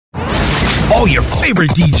All your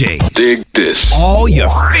favorite DJs. Dig this. All your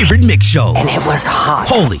favorite mix shows. And it was hot.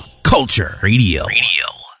 Holy Culture Radio.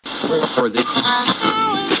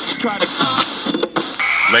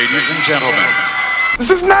 Ladies and gentlemen,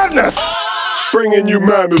 this is madness. Bringing you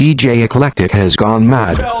madness. DJ Eclectic has gone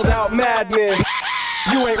mad. Spelled out madness.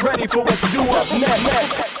 You ain't ready for what to do up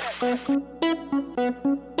next.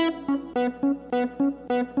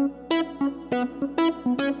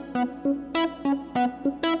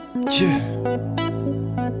 Yeah.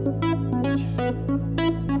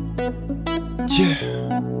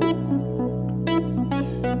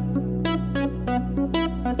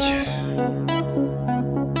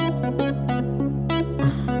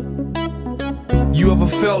 You ever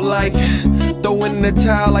felt like throwing in the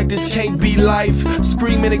towel like this can't be life?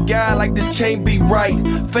 Screaming at God like this can't be right.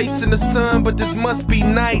 Facing the sun but this must be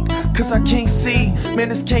night. Cause I can't see, man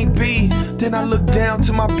this can't be. Then I look down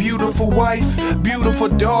to my beautiful wife, beautiful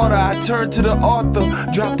daughter. I turn to the author,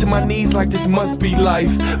 drop to my knees like this must be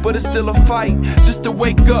life. But it's still a fight, just to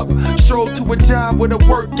wake up. Stroll to a job where the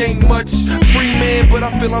work ain't much. Free man but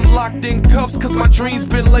I feel I'm locked in cuffs. Cause my dreams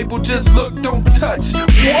been labeled just look, don't touch.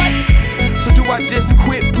 What? So do I just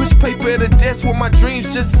quit? Push paper at a desk where my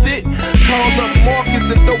dreams just sit? Call up Marcus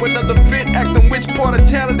and throw another fit. Ask them which part of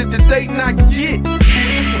talent did they not get?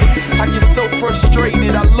 I get so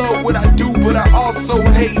frustrated. I love what I do, but I also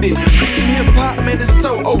hate it. Christian hip-hop, man, is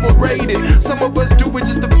so overrated. Some of us do it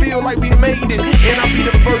just to feel like we made it. And I'll be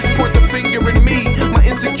the first, point the finger at me. My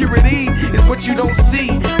insecurity is what you don't see.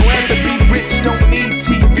 Don't have to be rich, don't need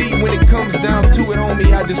TV. When it comes down to it,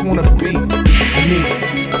 homie, I just wanna be me.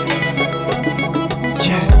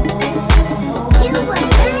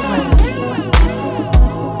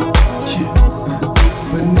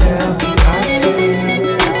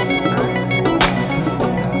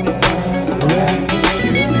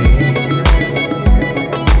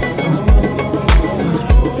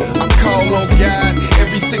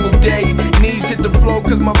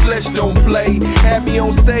 Cause my flesh don't play. Had me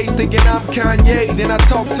on stage thinking I'm Kanye. Then I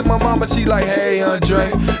talk to my mama, she like, hey Andre,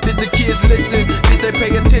 did the kids listen? Did they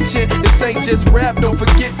pay attention? This ain't just rap, don't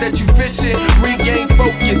forget that you fishing. Regain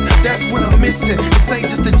focus, that's what I'm missing. This ain't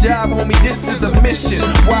just a job, homie, this is a mission.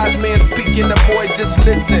 Wise man speaking, the boy just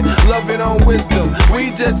listen. Loving on wisdom,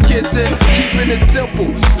 we just kissing. Keeping it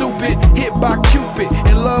simple, stupid, hit by Cupid.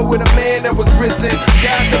 In love with a man that was risen.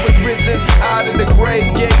 God that was risen out of the grave.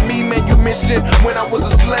 Gave me manumission when I was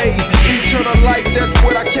a slave. Eternal life, that's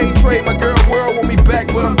what I can't trade. My girl world want me back,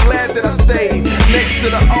 but I'm glad that I stayed next to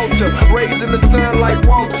the altar, raising the sun like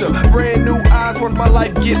Walter. Brand new eyes, watch my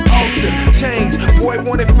life get altered. Change, boy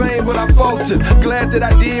wanted fame, but I faltered. Glad that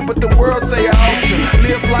I did, but the world say I altered.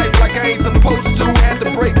 Live life like I ain't supposed to. Had to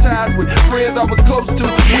break ties with friends I was close to.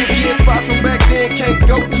 Weekend spots from back then can't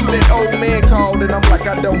go to. That old man called and I'm like,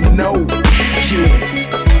 I don't know you.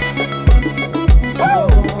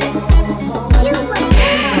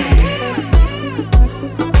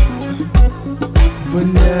 But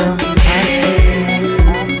now I see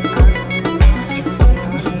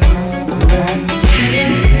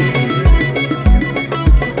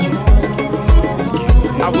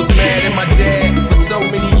I was mad at my dad for so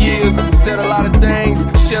many years. Said a lot of things,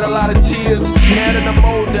 shed a lot of tears. Now that I'm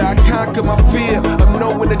older, I conquer my fear of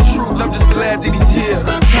knowing the truth. I'm just glad that he's here.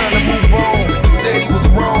 Time to move on. He said he was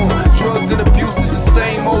wrong. Drugs and abuse is the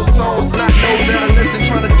same old song. It's not no adolescent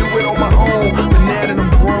trying to do it on my own. But now that I'm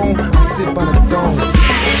grown, I sit by the throne.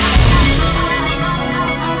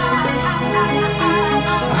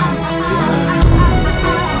 I was blind,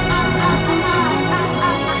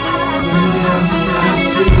 but now I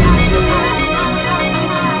see.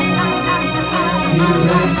 You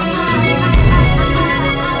rescued me.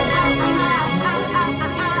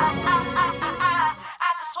 I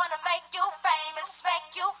just wanna make you famous, make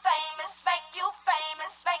you famous, make you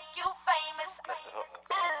famous, make you famous.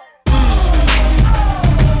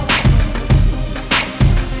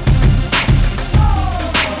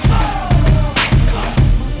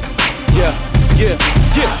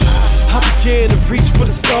 Yeah. I began to reach for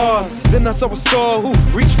the stars. Then I saw a star who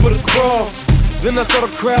reached for the cross. Then I saw the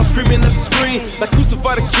crowd screaming at the screen like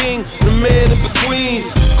crucify the king, the man in between.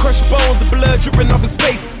 Crushed bones and blood dripping off his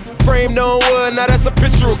face. Framed on wood, now that's a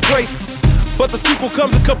picture of grace. But the sequel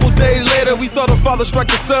comes a couple days later. We saw the father strike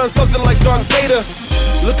the son, something like Darth Vader.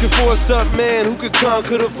 Looking for a stunt man who could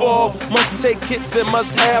conquer the fall. Must take hits and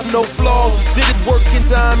must have no flaws. Did his work in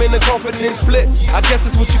time in a confident split. I guess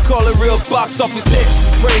it's what you call a real box office hit.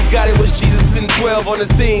 Praise God it was Jesus in 12 on the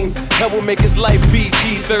scene. That will make his life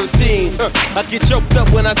PG-13. I get choked up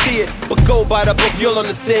when I see it, but go by the book, you'll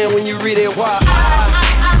understand when you read it. Why? I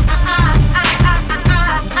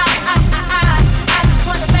just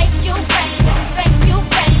wanna make you famous.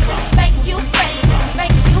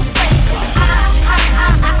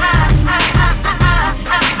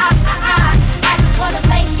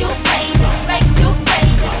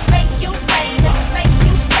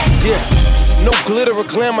 Yeah. No glitter or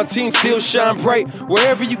glam, my team still shine bright.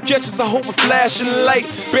 Wherever you catch us, I hope we're flashing light.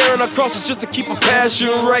 Bearing our crosses just to keep our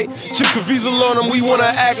passion right. Chip Caviezel on them, we wanna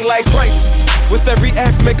act like Christ. With every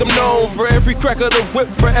act, make them known. For every crack of the whip,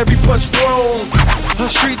 for every punch thrown. Our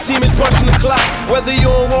street team is punching the clock. Whether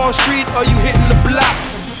you're on Wall Street or you hitting the block.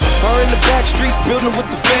 Or in the back streets, building with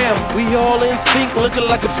the fam. We all in sync, looking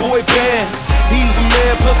like a boy band. He's the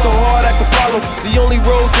man, plus the hard act to follow. The only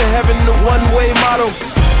road to heaven, the one-way motto.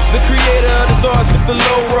 The creator of the stars took the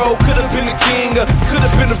low road. Could've been the king,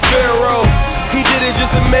 could've been the pharaoh. He did it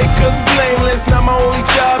just to make us blameless. Now my only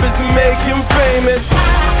job is to make him famous.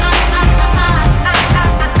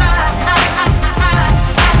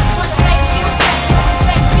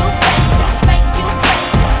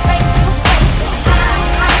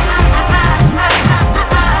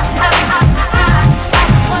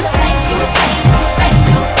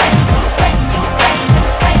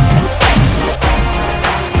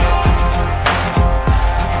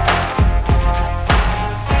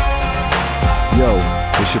 Yo,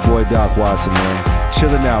 it's your boy Doc Watson, man.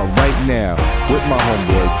 Chilling out right now with my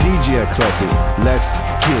homeboy DJ Eclectic. Let's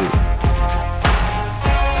get it.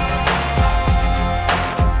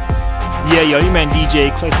 Yeah, yo, your man DJ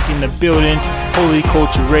Eclectic in the building. Holy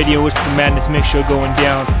Culture Radio, it's the Madness Mix Show going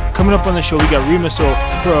down. Coming up on the show, we got Rima Soul,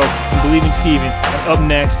 Pro, and Believing Steven. And up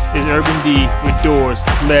next is Urban D with Doors.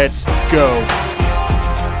 Let's go.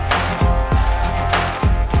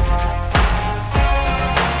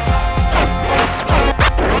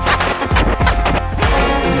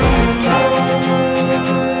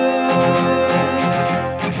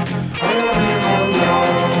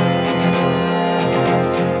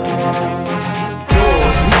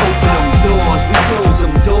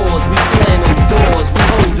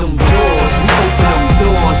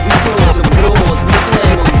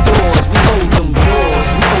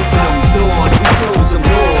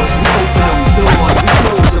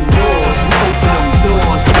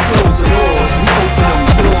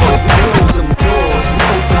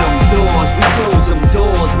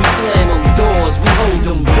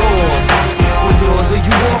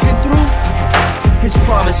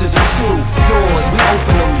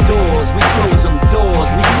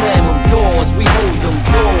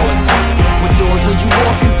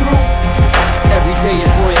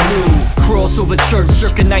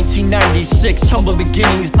 Humble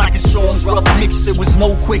beginnings, knocking songs rough mixed. There was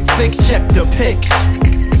no quick fix, check the pics.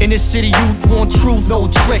 In this city, youth want truth, no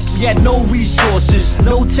tricks. We had no resources,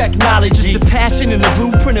 no technology. The passion and the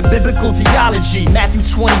blueprint of biblical theology. Matthew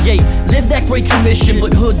 28, live that great commission.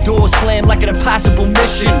 But hood doors slam like an impossible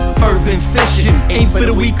mission. Urban fishing, ain't for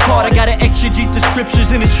the weak caught. I gotta exegete the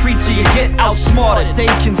scriptures in the streets so you get outsmarted. Stay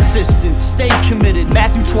consistent, stay committed.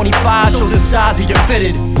 Matthew 25 shows the size of your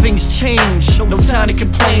fitted. Things change, no time to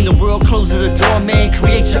complain. The world closes the door, man,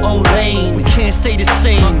 create your own lane. We can't stay the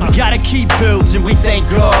same, we gotta keep building. We thank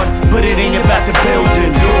God, but it ain't about the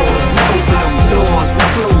building. Doors, we open them doors, we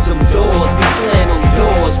close them doors, we slam them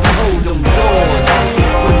doors, we hold them doors.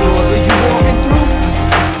 What doors are you walking through?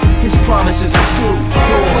 His promises are true.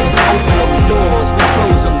 Doors, we open them doors, we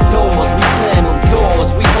close them doors, we slam them doors,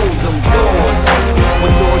 we hold them doors.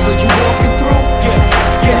 What doors are you walking through?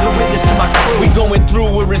 Yeah, the witness to my crew. We going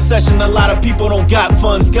through a recession, a lot of people don't got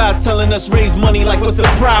funds. God's telling us raise money, like what's the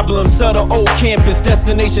problem? Sell the old campus,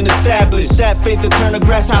 destination established. That faith to turn a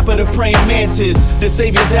grasshopper to praying mantis. The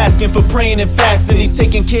Savior's asking for praying and fasting. He's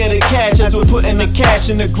taking care of the cash as we're putting the cash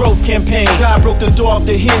in the growth campaign. God broke the door off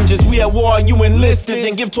the hinges. We at war, you enlisted,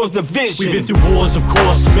 then give towards the vision. We've been through wars, of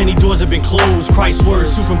course. Many doors have been closed. Christ's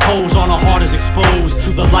words superimposed on our heart is exposed.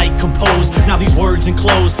 To the light composed. Now these words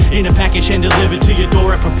enclosed in a package and delivered to your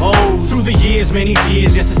door and proposed. Through the years, many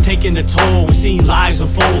tears, yes, it's taking a toll. We've seen lives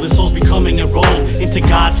unfold and souls becoming enrolled into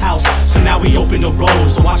God's house. So now we open the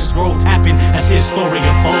roads. So watch His growth happen as His story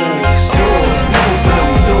unfolds. Doors, we open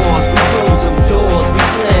them doors, we close them doors, we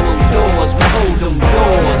slam them doors, we hold them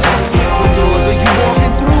doors. What doors are you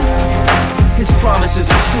walking through? His promises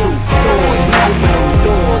are true. Doors, we open them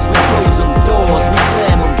doors, we close them doors, we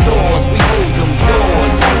slam them doors, we hold them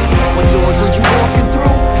doors. What doors are you walking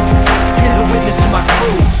through? You're the witness to my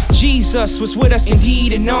crew. Jesus was with us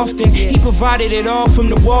indeed and often. He provided it all from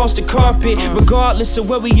the walls to carpet. Regardless of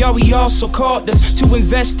where we are, He also called us to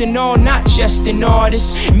invest in all, not just in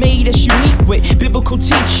artists. Made us unique with biblical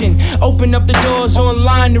teaching. Open up the doors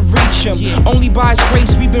online to reach Him. Only by His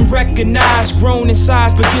grace we've been recognized. Grown in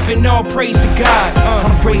size, but giving all praise to God.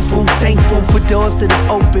 I'm grateful, thankful for doors that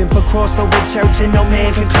have opened. For Crossover Church and no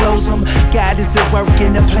man can close them. God is at work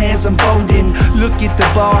and the plans unfolding. Look at the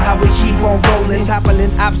ball, how we keep on rolling.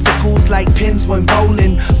 Toppling obstacles like pins when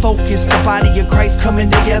bowling. Focus, the body of Christ coming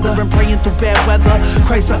together and praying through bad weather.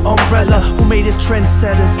 Christ an umbrella who made us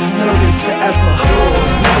trendsetters, servants forever.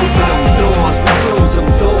 Doors, we open them doors, we close them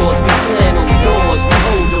doors, we slam them doors, we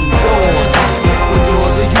hold them doors. What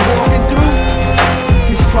doors are you walking through?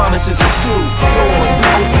 His promises are true. Doors, we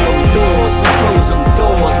open them doors, we close them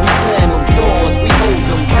doors, we slam them doors, we hold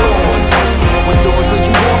them doors. What doors are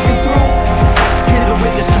you walking through? Hear the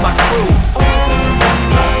witness of my crew.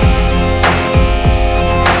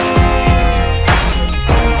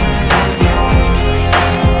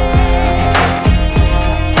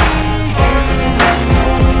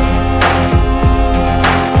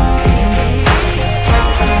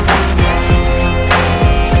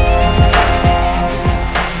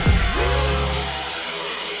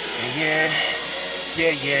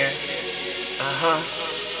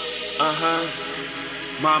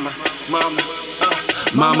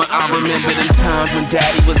 Mama, I remember them times when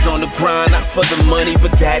daddy was on the grind, not for the money,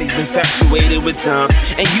 but daddy's infatuated with times.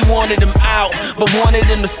 And you wanted him out, but wanted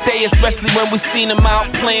him to stay, especially when we seen him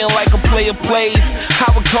out playing like a player plays.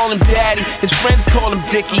 I would call him daddy, his friends call him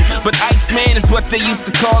Dickie, but Iceman is what they used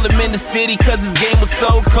to call him in the city, cause his game was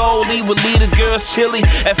so cold, he would lead the girls chilly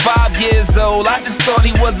at 5 years old. I just thought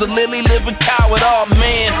he was a lily livered coward, oh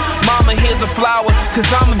man. Mama, here's a flower, cause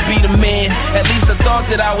I'ma be the man. At least I thought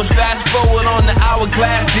that I would fast forward on the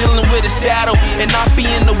hourglass, dealing with a shadow and not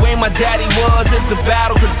being the way my daddy was. It's a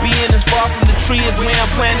battle, cause being as far from the tree is where I'm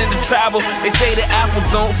planning to travel. They say the apple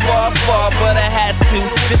don't fall far, but I had to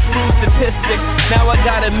disprove statistics. Now I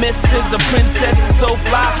got a mistress, the princess is so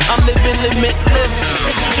fly, I'm living limitless.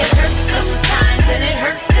 It hurts sometimes and it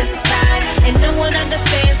hurts inside, and no one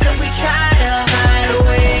understands, so we try to hide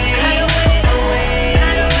away.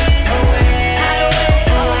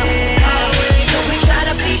 So we try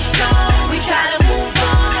to be strong, we try to move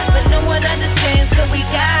on, but no one understands, so we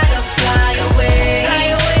gotta fly away.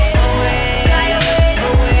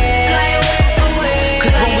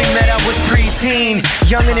 Cause when we met I was preteen,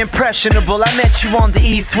 young and impressionable. I met you on the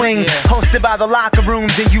East Wing, hosted by the locker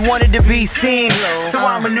rooms, and you wanted to be seen. So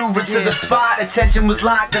I maneuvered to the spot, attention was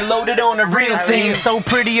locked and loaded on a real thing, so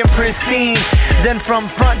pretty and pristine. Then from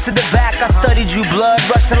front to the back I studied you, blood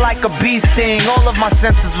rushing like a bee sting. All of my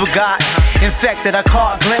senses were got infected. I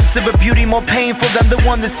caught a glimpse of a beauty more painful than the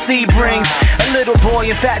one the sea brings. A little boy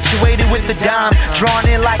infatuated with the dime, drawn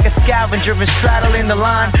in like a scavenger and straddling the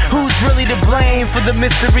line. Who's really to blame for the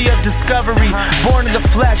mystery of discovery? Born in the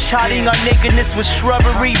flesh, hiding our nakedness with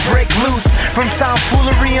shrubbery. Break loose from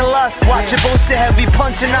tomfoolery and lust. Watch it boast a heavy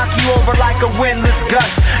punch and knock you over like a windless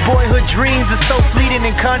gust. Boyhood dreams are so fleeting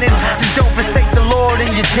and cunning. Just don't forsake the Lord in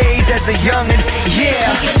your days as a youngin'.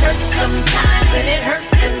 Yeah. It hurts sometimes and it hurts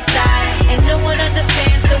inside, and no one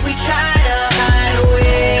understands, so we try to hide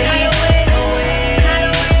away.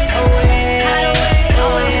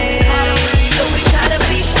 So we try to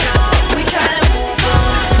be strong, we try to move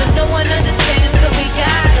on, but no one understands, so we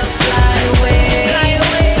gotta fly away.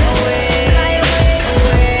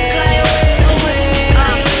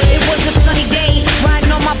 It was a sunny day, riding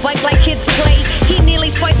on my bike like kids play. He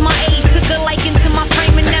nearly twice my age, took a liking to my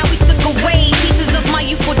frame, and now he took away pieces of my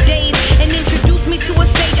youthful days and introduced me to a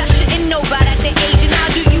stage I shouldn't know about at the age. And how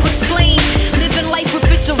do you explain living life with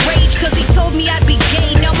fits of rage? Cause he told me I'd be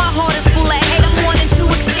gay. Now my heart is full of hate, I'm wanting to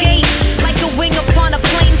escape like a wing upon a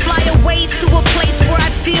plane, fly away to a place where I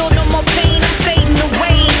feel no more pain. I'm fading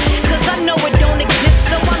away, cause I know it don't exist.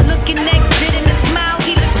 So I'm looking exit and a smile,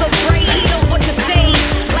 he looks so great. He knows what to say,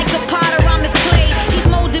 like a potter I'm his clay. He's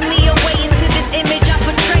molding me away into this image I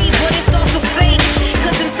portray, but it's also fake,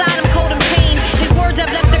 cause inside I'm cold and pain. His words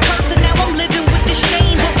have left a curse and now I'm living with this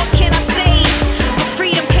shame. But what can I say? But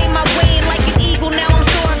freedom came my way, and like an eagle now I'm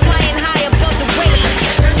soaring, flying high above the waves.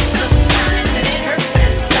 It hurts sometimes and it hurts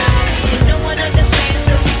inside, and no one understands,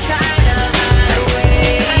 so we try to hide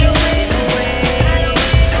away. So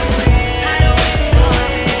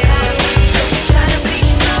we try to be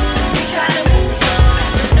strong, we try to move on,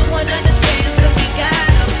 but no one understands, so we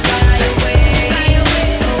gotta fly away.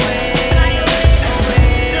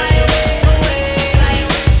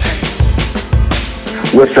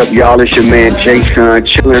 What's up, y'all? It's your man Jason,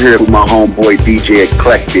 chilling here with my homeboy DJ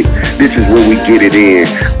Eclectic. This is where we get it in.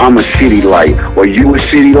 I'm a city light. Are you a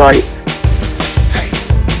city light?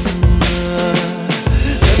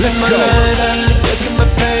 Let's go. Look at my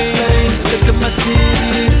pain, look at my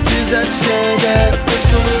tears, tears I shed. I feel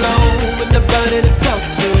so alone with nobody to talk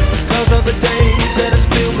to. Cause all the days that I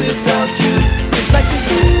spent without you, it's like you're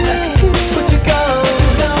here, but you're gone.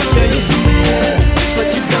 Yeah, you're here,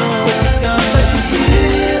 but you're gone. It's like you're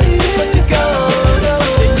here, but you're gone.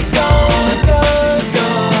 Then you're gone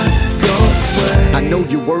away. I know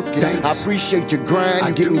you're working. I appreciate your grind.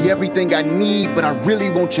 You give me everything I need, but I really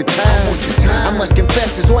want your time. I must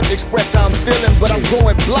confess, it's hard to express how I'm feeling, but I'm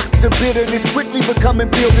growing blocks of bitterness, quickly becoming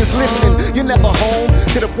buildings. Listen, you're never home,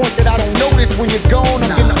 to the point that I don't notice when you're gone.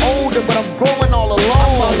 I'm getting older, but I'm growing all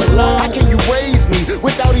alone. How can you raise me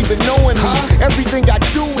without even knowing me? Everything I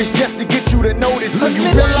do is just to get you to notice. When you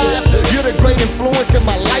realize you're the great influence in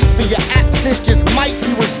my life, and your absence just might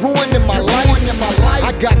be what's ruining my life.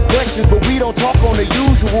 I got questions, but we don't talk on the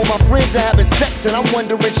usual. My friends are having sex, and I'm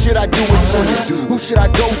wondering, should I do it too? Who should I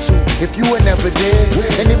go to if you were never there?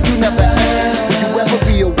 And if you never asked, will you ever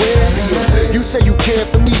be aware? You say you care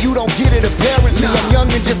for me, you don't get it apparently. I'm young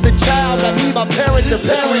and just a child, I need my parent to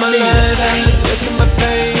parent me. Look at my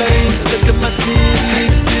pain, look at my tears,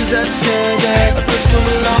 these tears I shed. I feel so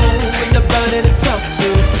alone, with nobody to talk to.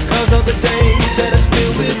 Cause all the days that I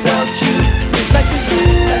spent without you, it's like a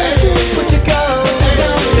year, but you're gone.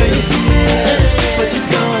 But you're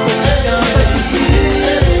gone, it's like a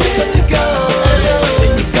year, but you're gone.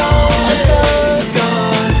 Then you're gone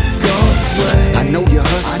away. I know you're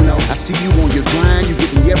hustling, I see you on your grind. You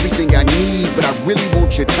give me everything I need, but I really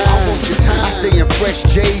want your time. I stay in fresh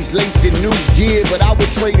J's, laced in new gear, but I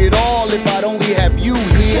would trade it all if I'd only have you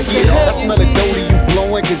here. I smell a dough to you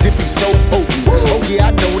blowing, cause it be so potent. Oh yeah,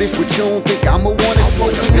 I know this, but you don't think I'ma wanna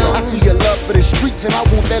smoke it. I see your love for the streets, and I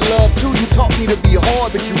want that love too. You taught me to be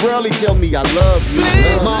hard, but you rarely tell me I love you.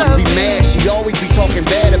 Moms be mad, she always be talking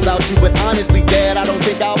bad about you, but honestly, Dad, I don't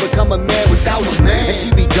think I'll become a man without you. And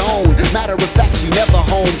she be gone, matter of fact, she never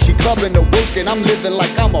home. She clubbing to work, and I'm living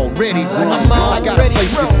like I'm already grown. I got a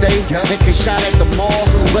place to stay and can shine at the mall,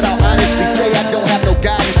 but I'll honestly say I don't have no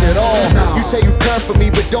guidance at all. You say you care for me,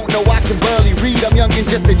 but don't know I can barely read. I'm young and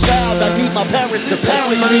just a child, I need my parents to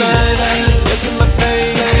parent me. Look at my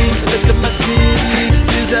pain, look at my tears, these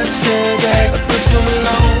tears I shed. I feel so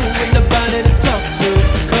alone, with nobody to talk to.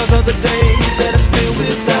 Cause all the days that I spent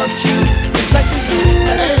without you, it's like a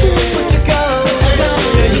year, but you're gone.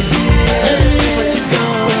 Yeah, you're here, but you're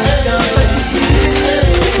gone. It's like a year,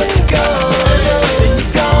 but you're gone. Then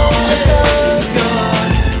you're gone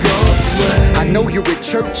away. I know you're at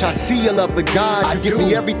church, I see your love for God. You give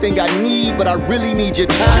me everything I need, but I really need your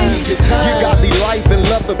time. Your godly life and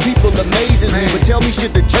love for people amazes me. But tell me,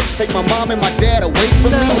 should the church take my mom and my dad away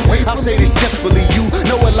from me? I'll say this simply, you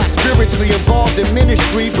know a lot spiritually involved in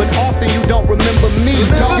ministry, but often you don't remember me.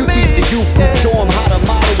 You teach the youth, show them how to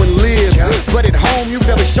model and live, but at home you've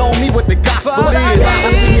never shown me what the gospel is.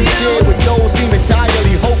 I've seen you share with those seeming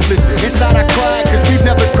direly hopeless. Inside I cry, cause we've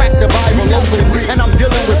never cracked the Bible open, and I'm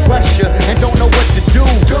dealing with pressure and don't know what to do.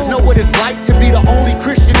 Know what it's like to be the only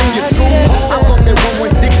Christian in your school. I thought that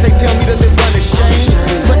 116, they tell me to live unashamed,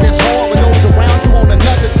 but that's hard when those around you on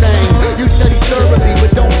another thing. You study thoroughly,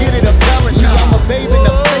 but don't get it apparently. I'm a babe in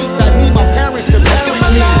the faith, I need my parents to parent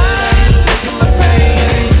me. Look at my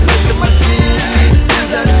pain, look at my tears, these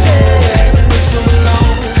tears I shed. I feel so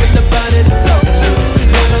alone, with nobody to talk to.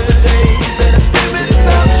 Cause all the days that I spent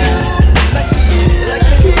without you, it's like a year,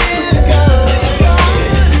 but you're gone.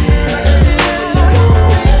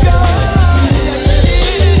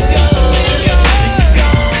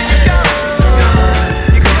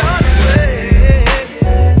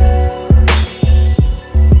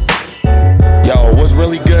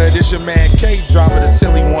 It's your man K Drama, the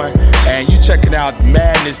silly one, and you checking out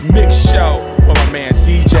Madness Mix Show with my man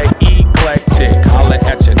DJ Eclectic. Holla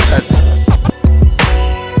at your cousin.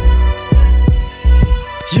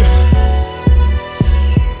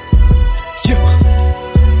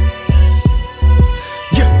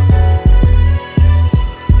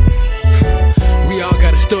 We all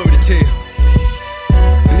got a story to tell,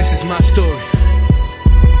 and this is my story,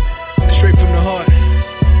 straight from the heart.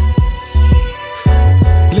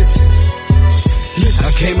 Listen,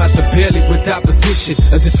 I came out the belly with opposition,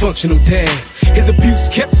 a dysfunctional dad. His abuse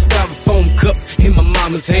kept styrofoam cups in my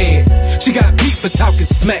mama's hand. She got beat for talking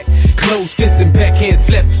smack, closed fists and backhand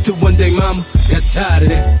slaps. Till one day mama got tired of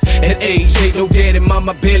that. At age 8, no daddy,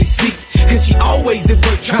 mama barely see, cause she always at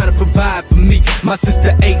work trying to provide for me. My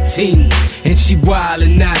sister 18, and she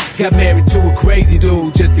wildin' out. Got married to a crazy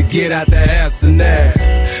dude just to get out the house, and now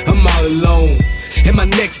I'm all alone. And my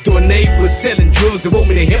next door neighbor selling drugs and want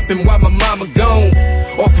me to help him while my mama gone.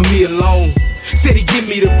 Offer me a loan, said he'd give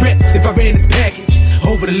me the rest if I ran his package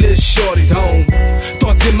over the little shorty's home.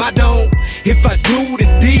 Thoughts in my dome, if I do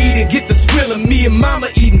this deed and get the skrill of me and mama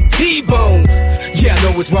eating T-bones. Yeah, I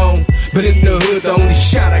know it's wrong, but in the hood the only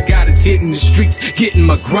shot I got is hitting the streets, getting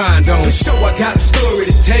my grind on. For sure I got a story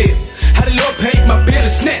to tell, how the Lord paid my bill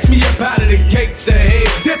and snatched me up out of the gates of hell.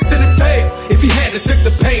 Destined to fail, if he had to took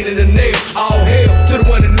the pain and the nail. All hail to the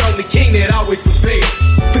one and only king that always prepared.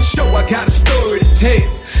 For sure I got a story to tell,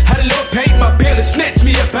 how the Lord paid my barely snatched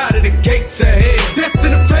me up out of the gates of hell.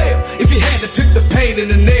 Destined to fail, if he had to took the pain and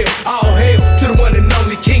the nail. All hail to the one and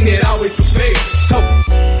only king that always prevails. So,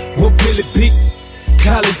 what will it be?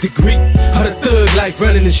 College degree, or the thug life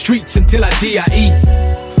running the streets until I DIE?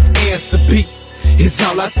 Answer B, it's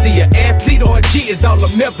all I see. An athlete or a G is all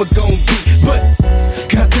I'm never gonna be. But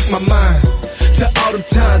God took my mind to all them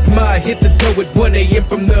times Ma hit the door at 1 a.m.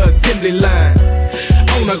 from the assembly line.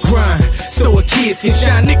 On a grind, so her kids can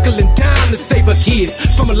shine, nickel and dime to save her kids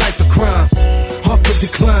from a life of crime. Off of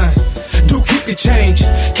decline, do keep your change,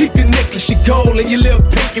 keep your necklace, your gold, and your little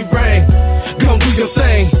pinky ring. Gon' do your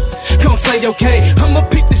thing, gon' slay okay. I'ma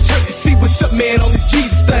pick this church to see what's up, man, on this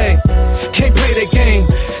Jesus thing. Can't play that game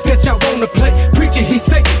that y'all wanna play. Preacher, he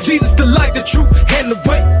say, Jesus the light, the truth, and the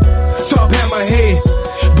way. So I bow my head,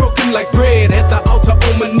 broken like bread, at the altar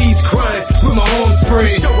on my knees crying, with my arms spread.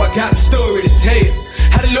 So I got a story to tell,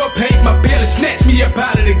 how the Lord paid my bill and snatched me up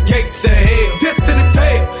out of the gates of hell. Destined to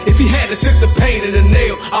fail, if he had to took the pain and the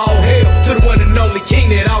nail. All hail to the one and only king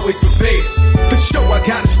that always prevailed. For sure I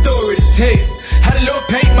got a story to tell, how the Lord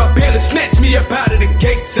paid my bill and snatched me up out of the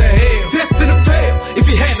gates of hell. Destined to fail, if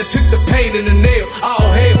he had to took the pain and the nail. All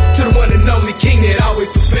hail to the one and only king that always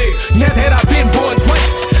prevailed. Now that I've been born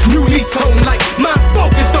twice, new lease on life, my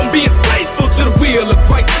focus on being faithful to the will of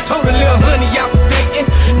Christ. Told a little honey I was dating,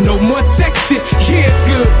 no more sexing. Yeah, it's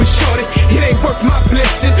good, but shorty, it ain't worth my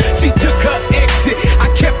blessing. She took her exit, I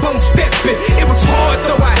kept on stepping. It was hard,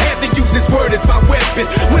 so I had to use this word as my weapon.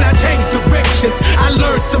 When I changed directions, I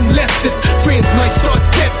learned some lessons. Friends might start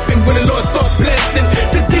stepping when the Lord starts blessing.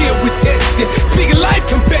 To deal with testing, speaking life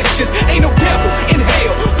confessions. Ain't no devil in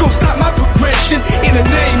hell gon' stop my progression. In the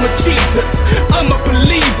name of Jesus, I'm a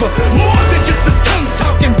believer, more than just a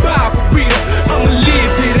tongue-talking Bible reader. I'ma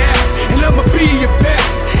live it out, and I'ma be your best.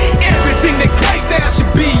 Everything that Christ said I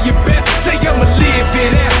should be your best. Say I'ma live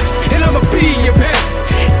it out, and I'ma be your best.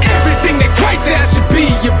 Everything that Christ said I should be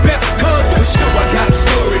your best. Cause for sure I got a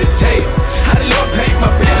story to tell, how the Lord paid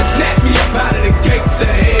my bill and snatched me up out of the gates of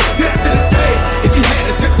hell. Destined to fail, if he had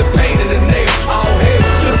to took the pain and the nail. All hail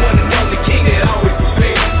to the one and only king that always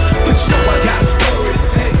prevailed. For sure I got a story to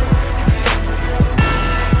tell.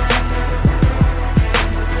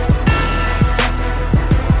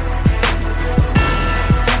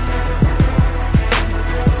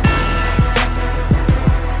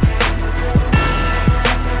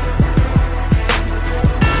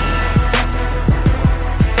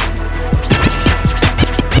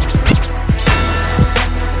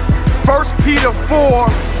 Peter 4,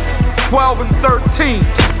 12 and 13.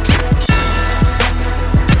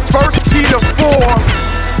 1 Peter 4,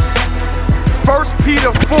 1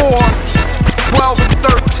 Peter 4, 12 and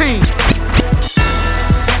 13.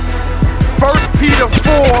 1 Peter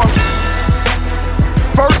 4,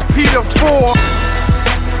 1 Peter 4,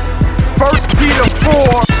 1 Peter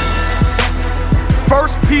 4, 1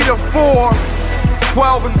 Peter 4,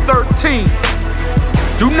 12 and 13.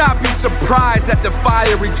 Do not be surprised at the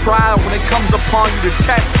fiery trial when it comes upon you to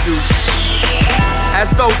test you,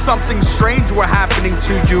 as though something strange were happening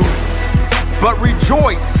to you. But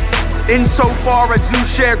rejoice insofar as you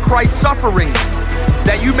share Christ's sufferings,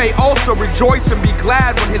 that you may also rejoice and be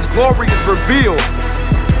glad when his glory is revealed.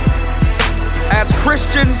 As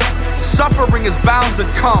Christians, suffering is bound to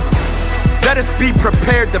come. Let us be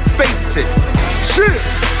prepared to face it. Cheer!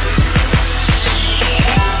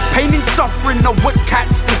 Pain and suffering are what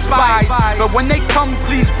cats despise, but when they come,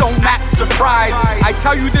 please don't act surprised. I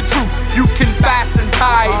tell you the truth, you can fast and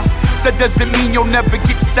tithe. That doesn't mean you'll never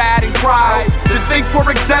get sad and cry. To think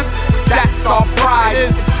we're exempt, that's our pride.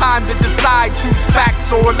 It's time to decide, choose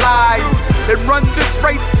facts or lies, and run this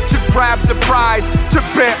race to grab the prize. To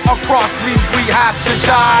bear a cross means we have to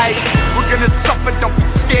die. We're gonna suffer, don't be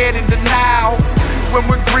scared in the now. When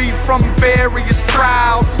we're grieved from various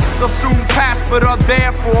trials, they'll soon pass but are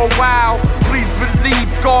there for a while. Please believe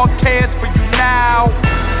God cares for you now.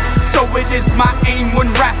 So it is my aim when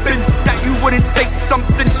rapping that you wouldn't think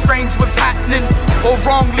something strange was happening, or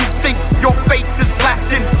wrongly think your faith is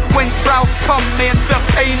lacking. When trials come, man, the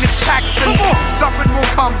pain is taxing. Suffering will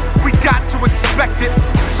come, we got to expect it.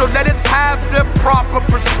 So let us have the proper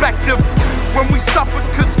perspective when we suffer,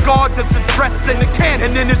 cause God does address it,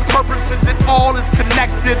 and in his purposes it all is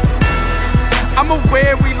connected. I'm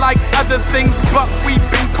aware we like other things, but we've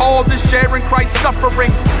been called to share in Christ's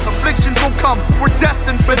sufferings. Afflictions will come, we're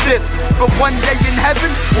destined for this, but one day in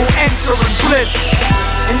heaven we'll enter in bliss.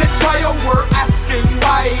 In the trial we're asking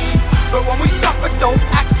why, but when we suffer don't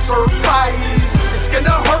act surprised. It's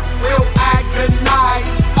gonna hurt, we'll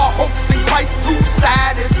agonize, our hopes in Christ to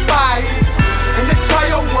satisfy. In the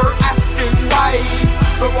trial we're asking why,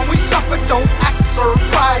 but when we suffer don't act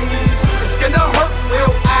surprised. It's gonna hurt,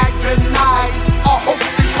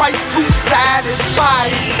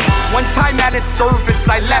 satisfies. One time at his service,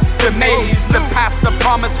 I left amazed. The pastor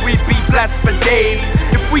promised we'd be blessed for days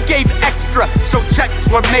if we gave extra, so checks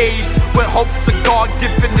were made with hopes of God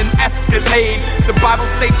given an Escalade. The Bible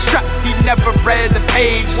stayed shut, he never read a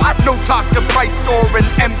page. No talk of Christ or an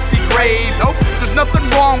empty grave. Nope, there's nothing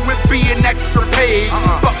wrong with being extra paid,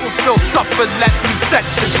 but we'll still suffer, let me set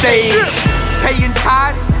the stage. Paying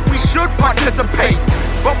tithes, we should participate,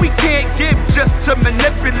 but we can't give just to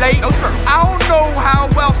manipulate. No, sir. I don't know how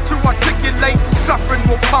else to articulate. Suffering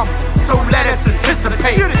will come, so let us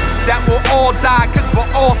anticipate that we'll all die cause we're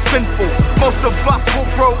all sinful. Most of us will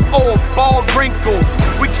grow old, bald, wrinkled.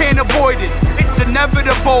 We can't avoid it, it's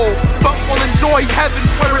inevitable, but we'll enjoy heaven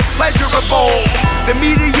where it's pleasurable. The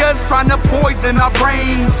media's trying to poison our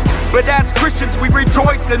brains, but as Christians we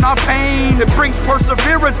rejoice in our pain. It brings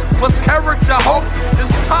perseverance plus character hope.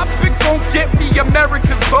 This topic won't get me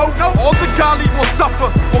America's vote. All the godly will suffer,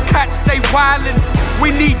 will cats stay wildin'. We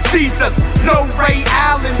need Jesus, no Ray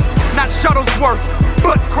Allen, not Shuttlesworth,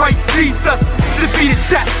 but Christ Jesus. Defeated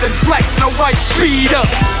death and flesh, no white beater.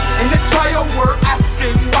 In the trial we're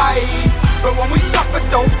asking why, but when we suffer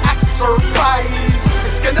don't act surprised.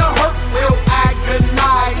 It's gonna hurt, we'll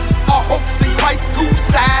agonize. Our hopes in Christ who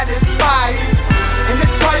satisfies. In the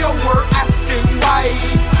trial we're asking why,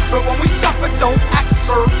 but when we suffer don't act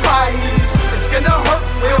surprised. It's gonna hurt,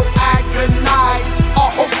 we'll agonize. Our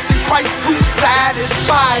hopes in Christ who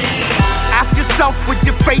satisfies. Ask yourself, would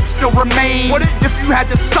your faith still remain? What if you had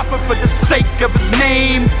to suffer for the sake of his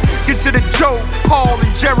name? Consider Job, Paul,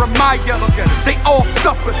 and Jeremiah. They all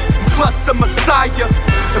suffered, plus the Messiah.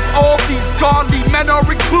 If all these godly men are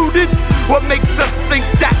included, what makes us think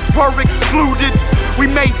that we're excluded? We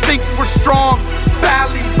may think we're strong,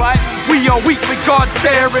 valleys, but we are weak when God's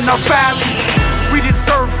there in our valleys. We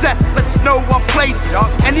deserve death, let's know our place.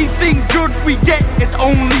 Anything good we get is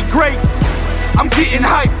only grace. I'm getting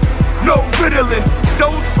hyped, no riddling.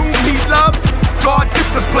 Those whom he loves, God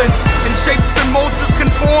disciplines and shapes and molds us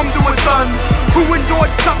conform to his son, who endured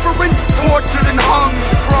suffering, tortured and hung.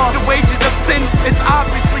 The wages of sin is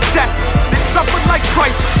obviously death. They suffered like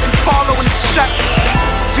Christ and follow in his steps.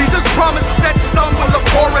 Jesus promised that some will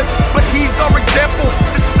abhor us, but he's our example,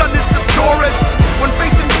 the son is the purest. When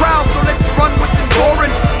facing trials, so let's run with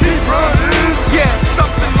endurance. Keep running. Yeah,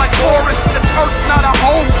 something like Horus. This earth's not a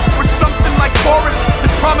home, we're something like Taurus.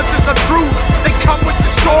 His promises are true, they come with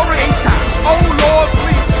assurance. Oh Lord,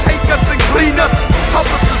 please take us and clean us. Help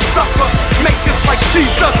us to suffer, make us like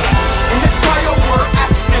Jesus. In the trial we're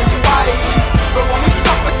asking why, but when we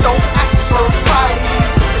suffer don't act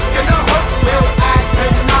surprised. It's gonna hurt, we'll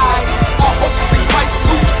agonize. Our hopes in Christ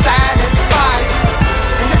who satisfies.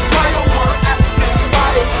 In the trial we're asking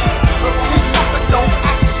why, but when we suffer don't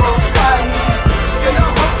act surprised. It's gonna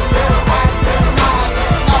hurt, we'll agonize.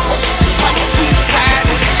 Our hopes in Christ who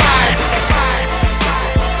satisfies.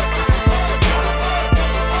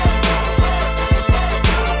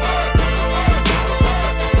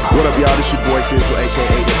 What up, y'all? This your boy Thizzle,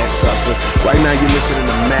 aka the Ex-Hustler. Right now, you're listening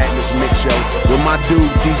to Madness Mix Show with my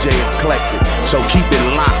dude DJ Eclectic. So keep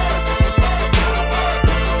it locked.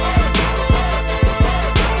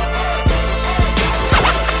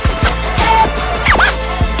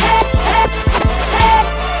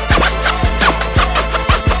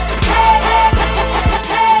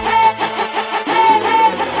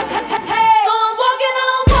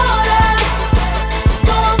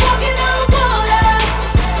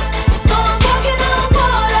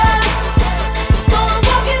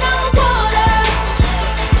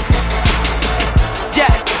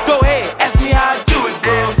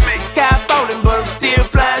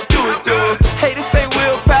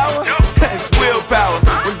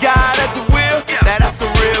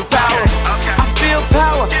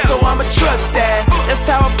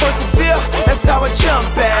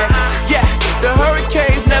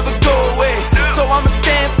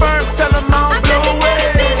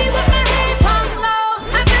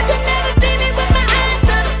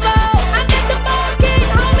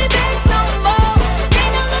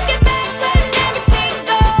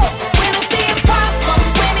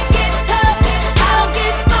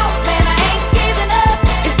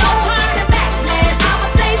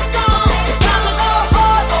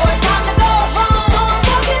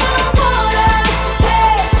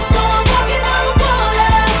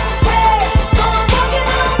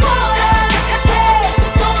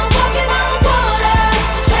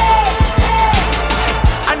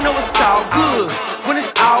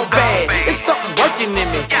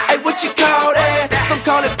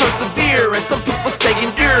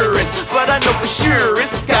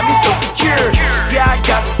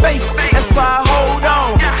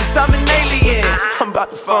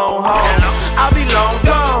 phone home. I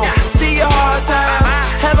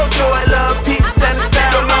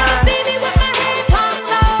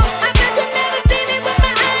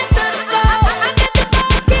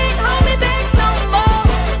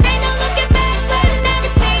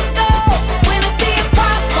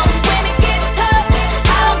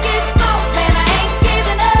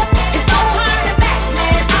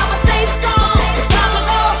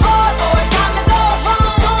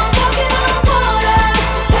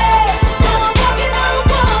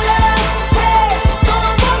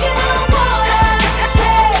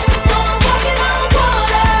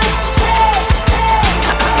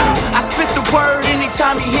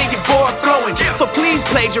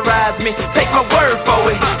plagiarize me, take my word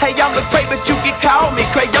for it. Hey, I'm the great, but you can call me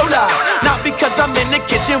Crayola. Not because I'm in the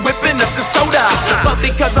kitchen whipping up the soda, but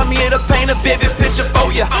because I'm here to paint a vivid picture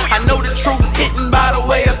for ya. I know the truth's hitting by the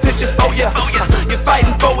way I picture for ya. You're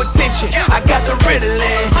fighting for attention, I got the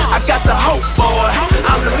Ritalin, I got the hope, boy,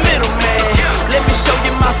 I'm the middleman. Let me show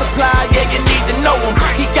you my supply, yeah, you need to know him.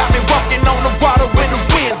 He got me walking on the water when the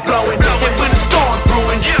wind's blowing, and when the storm's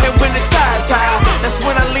brewing, and when the tide's high. That's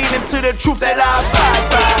when I lean into the truth that I abide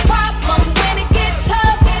by. When it gets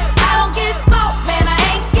tough, I don't get soft, man, I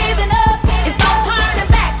ain't giving up. It's no turning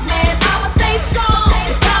back, man, I'ma stay strong.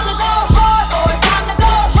 It's time to go hard or it's time to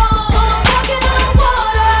go home. So I'm walking on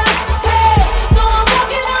water, hey. So I'm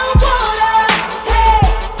walking on water, hey.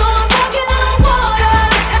 So I'm walking on water,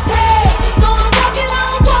 hey. So I'm walking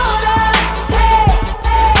on water, hey.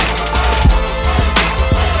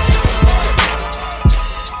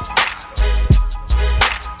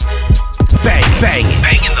 Bang, bang,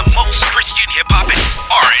 banging the most Christian hip hop and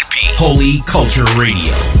R&B. Holy Culture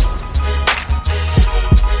Radio.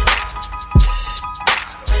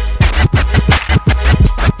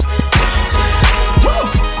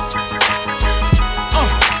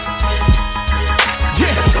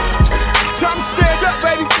 Yeah, time to stand up,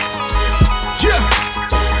 baby. Yeah,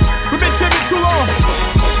 we've been timid too long.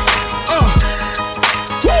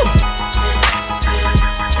 Woo.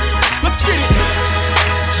 Let's get it.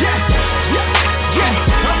 Yes, yes,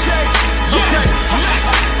 okay, yes.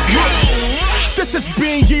 This has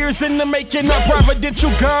been years in the making. A providential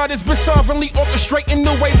God has been sovereignly orchestrating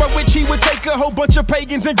the way by which he would take a whole bunch of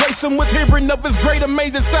pagans and grace them with hearing of his great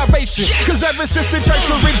amazing salvation. Cause ever since the church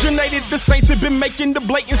originated, the saints have been making the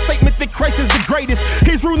blatant statement that Christ is the greatest.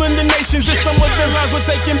 He's ruling the nations and some of their lives were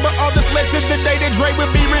taken, but all this led to the day that Dre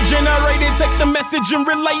would be regenerated. Take the message and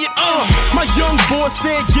relay it. My young boy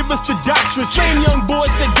said give us the doctrine. Same young boy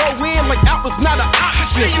said go in like out was not an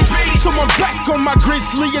option. So I'm back on my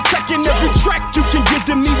grizzly, attacking every track you can give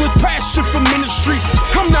to me with passion for ministry.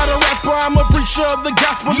 I'm not a rapper, I'm a preacher of the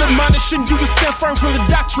gospel, admonishing you to stand firm for the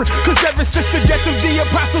doctrine. Cause ever since the death of the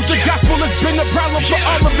apostles, the gospel has been a problem for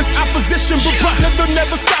all of its opposition. But brother, they'll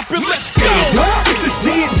never stop it, let's go. This is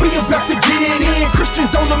it, we about to get it in.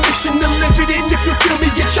 Christians on a mission to live it in. If you feel me,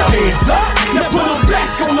 get your hands up. Now put them back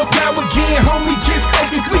on the plow again, homie, get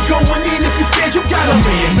focused. We going in, if you're scared, you gotta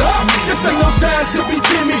man up. This ain't no time to be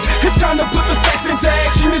timid. It's time to put the facts into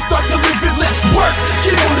action and start to live it. Let's work,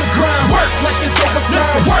 get on the grind, work like it's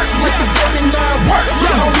overtime, work like it's 39, work,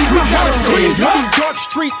 yeah, homie, we gotta scream. These dark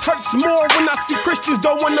streets hurts more when I see Christians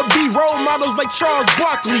don't wanna be role models like Charles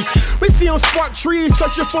Barkley. We see them spark trees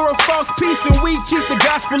searching for a false peace, and we keep the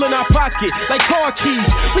gospel in our pocket like car keys.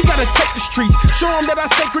 We gotta take the streets, show them that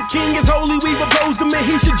our sacred king is holy. We've opposed him and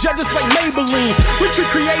he should judge us like Maybelline. We treat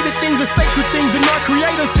created things as sacred things, and our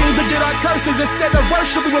creator seems to get our curses instead of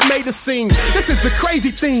worship. We were made to sing. This is a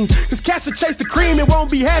crazy thing, cause cats will chase the cream and won't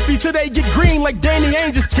be happy till they get green like Danny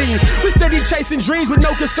Ainge's team. We steady chasing dreams with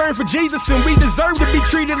no concern for Jesus, and we deserve to be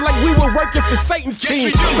treated like we were working for Satan's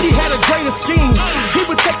team. But he had a greater scheme. He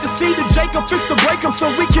would take the seed of Jacob, fix the breakup so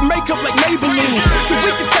we can make up like Maybelline. So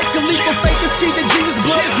we can take a leap of faith and see that Jesus'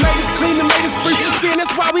 blood has made us clean and made us free from sin.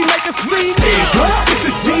 That's why we make a scene. This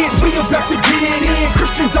is it, we about to get it in.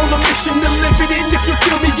 Christians on a mission to live it in. If you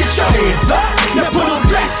feel me, get your hands up. Now put them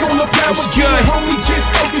back on the plow again, homie, get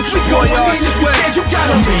focused. We going in, if you're scared, you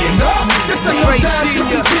gotta man up. This ain't no time to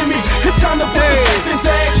be timid. It's time to put the facts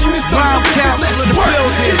into action and start to live it. Let's work,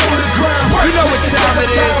 get on the grind, work. You know what time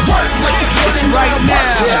it is. It's right now.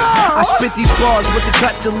 I spit these bars with the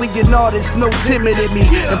guts of Leonardus, no timid in me,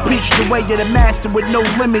 and preach the way of the master with no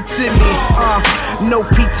limits in me. No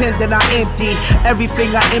pretending I empty.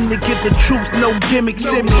 Everything I am to give the truth, no gimmicks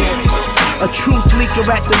in me. A truth leaker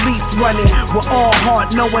at the least running with all heart,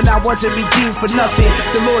 knowing I wasn't redeemed for nothing.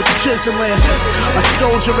 The Lord's chiseling, a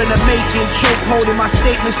soldier in the making, choke holding my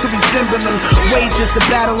statements to resembling wages. The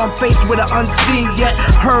battle I'm faced with are unseen, yet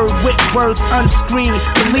heard with words unscreened.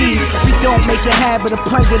 Believe we don't make a habit of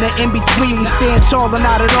playing the in between. We stand tall and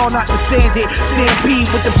not at all, not to stand it. Stampede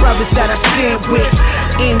with the brothers that I stand with.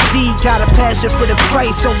 Indeed, got a passion for the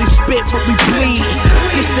Christ, only spit what we bleed.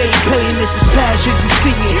 This ain't pain, this is passion, you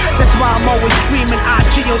see it. That's why I'm always screaming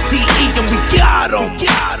I-G-O-T-E, and we got 'em.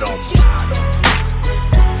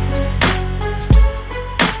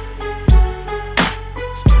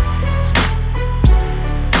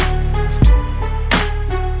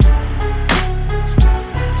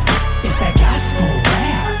 It's that gospel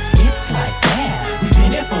rap, it's like that. We've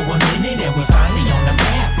been there for a minute and we're finally on the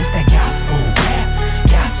map. It's that gospel rap,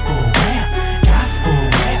 gospel rap, gospel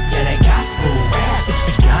rap. Yeah, that gospel rap,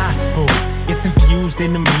 it's the gospel. It's infused used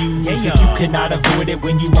in the music. You cannot avoid it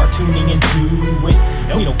when you are tuning into it.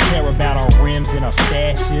 We don't care about our rims and our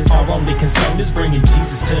stashes. Our only concern is bringing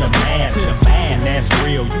Jesus to the masses. And that's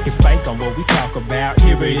real, you can bank on what we talk about.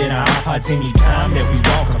 Hear it in our iPods anytime that we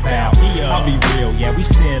walk about. I'll be real, yeah, we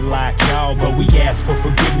sin like y'all, but we ask for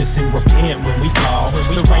forgiveness and repent when we call.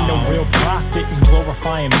 There ain't no real profit in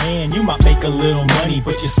glorifying man. You might make a little money,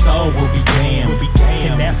 but your soul will be damned.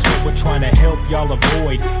 And that's what we're trying to help y'all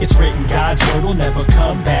avoid. It's written, God's word will never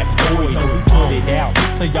come back void. So we put it out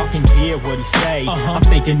so y'all can hear what he say. I'm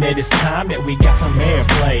thinking that it's time that we got some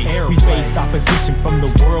airplay. We face opposition from the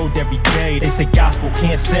world every day. They say gospel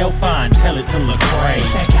can't sell, fine, tell it to Lecrae.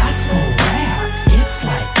 It's that gospel rap, it's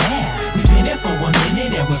like that. We've been here for a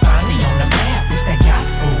minute and we're finally on the map. It's that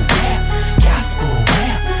gospel rap, gospel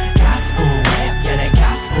rap, gospel rap, yeah, that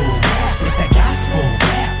gospel rap. It's that gospel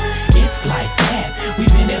rap, it's like that. We've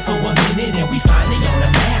been here for a minute and we finally on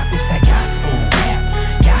the map. It's that gospel rap,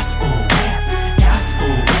 gospel rap, gospel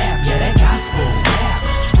rap, yeah, that gospel rap.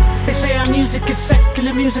 They say our music is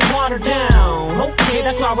secular music watered down. Okay,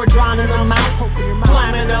 that's why we're drowning them out.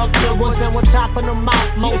 Climbing up the ones and we're topping them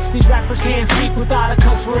out. Most these rappers can't speak without a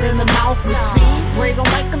cuss word in the mouth. It seems they don't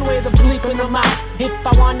like the way they're bleeping them out. If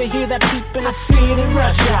I want to hear that beeping, I see it in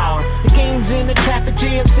rush hour. The game's in the traffic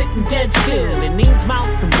jam, sitting dead still. It needs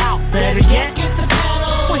mouth to mouth. Better yet, get the pedal.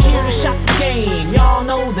 We're here to shop the game. Y'all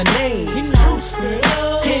know the name.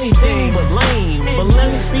 Anything but lame. But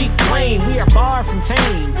let me speak plain. We are far from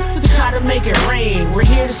tame. To try to make it rain. We're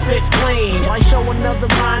here to spit flame. Why show another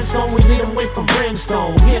rhinestone? We lead them away from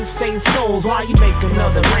brimstone. Here to save souls while you make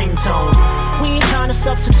another ringtone. We ain't trying to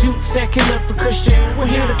substitute secular for Christian. We're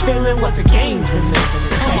here to fill in what the game's been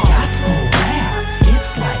missing. It's that gospel rap,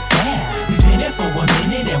 it's like that. We've been here for a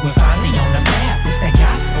minute and we're finally on the map. It's that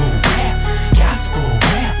gospel rap, gospel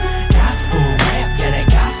rap, gospel rap, yeah, that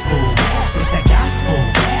gospel rap. It's that gospel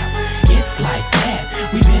rap, it's like that.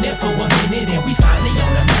 We've been here for a minute and we finally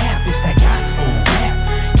on the map. It's that gospel rap,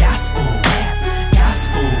 gospel rap,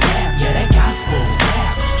 gospel rap, yeah, that gospel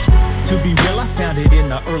rap. To be real, I found it in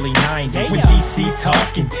the early 90s when DC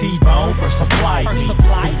Talk and T-Bone first supplied me. With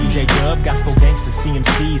DJ Dub, Gospel Gangsta,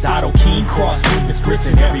 CMCs, Otto King, Cross Movements, Grits,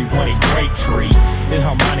 and everyone at Grape Tree. In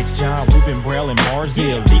Harmonics, John, Ruben, Braille, and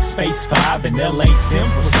Marzil. Deep Space 5 and LA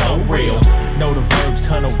Sim was so real. Know the Verbs,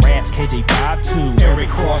 Tunnel Rats, KJ52, Eric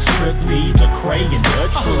Cross, Strictly, Lecrae, and The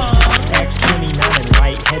Truth. Acts 29 and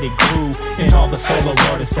Light-Headed Crew, and all the solo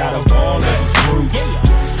artists out of all of these groups.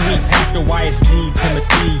 Street Pastor YSG,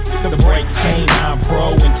 Timothy, the Breaks came, I'm Pro,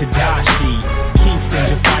 and Tadashi. Kingston,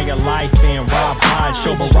 Jafia Life, and Rob Hyde.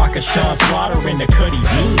 Show Baraka, Sean Slaughter, and the Cuddy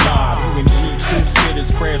D-Mob. UMG, True Spitters,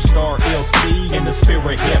 Prayer Star, LC. And the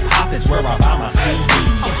Spirit Hip Hop is where I buy my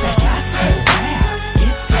CDs. It's that gospel rap,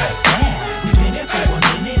 it's like that. We've been here for a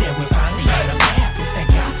minute and we're finally on the map. It's that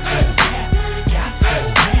gospel rap, gospel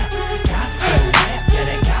rap, gospel rap, yeah,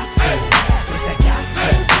 that gospel rap. It's that gospel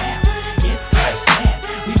rap, it's like that.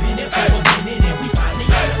 We've been here for a minute and we finally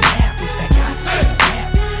on the map. It's that gospel rap,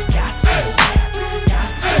 gospel rap,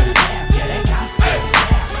 gospel rap, yeah, that gospel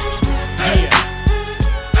rap. Yeah,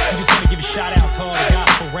 I just want to give a shout out to all the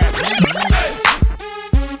gospel rap.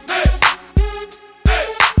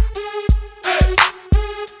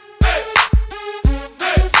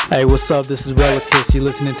 Hey, what's up? This is Relicus. You're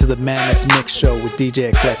listening to the Madness Mix Show with DJ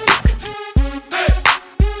Eclectic.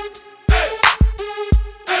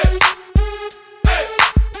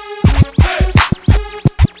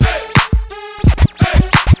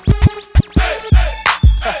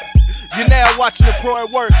 You're now watching the pro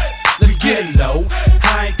at work. Let's get it low.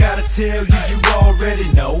 I ain't gotta tell you, you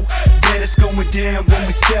already know that it's going down when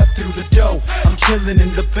we step through the door. I'm chillin'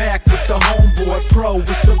 in the back with the homeboy pro.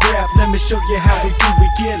 It's a rap, let me show you how we do we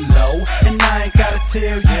get low. And I ain't gotta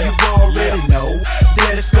tell you, you already know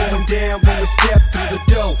that it's going down when we step through the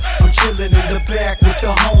door. I'm chillin' in the back with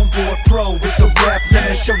the homeboy pro. It's a rap, let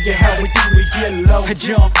me show you how we do we get low.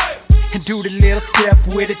 Jump and do the little step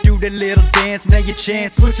with it, do the little dance, now your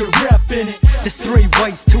chance, put your rap in it. There's 3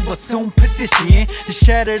 ways to assume position. To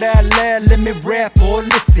shout it out loud, let me rap or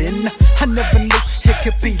listen. I never knew it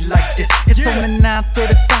could be like this. It's only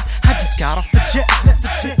 9:35, I just got off the jet.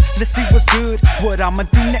 Let's see what's good, what I'ma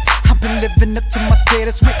do next. I've been living up to my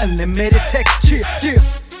status with unlimited text. Yeah.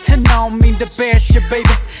 And I don't mean to bash you, baby,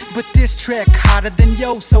 but this track hotter than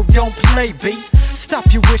yo, so don't play, B.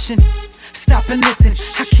 Stop your wishing, stop and listen.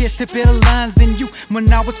 I kissed the better lines than you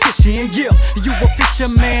when I was fishing. Yeah, you a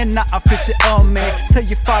fisherman, not a fisher, man. Say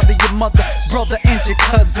your father, your mother, brother, and your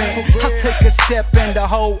cousin. I take a step and the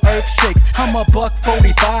whole earth shakes. I'm a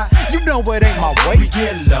 $145, you know it ain't my way. We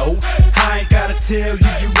get low. I ain't gotta tell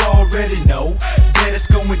you, you already know that it's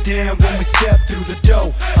going down when we step through the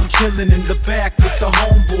door. I'm chillin' in the back with the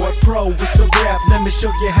homeboy pro. It's a rap, let me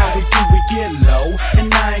show you how we do, we get low.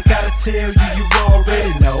 And I ain't gotta tell you, you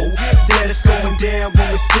already know that it's going down when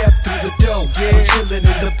we step through the door. I'm chillin'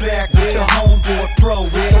 in the back with the homeboy pro.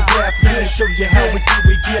 It's a rap, let me show you how we do,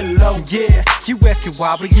 we get low. Yeah, you asking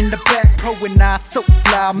why we in the back, pro and I so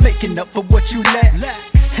fly, making up for what you lack.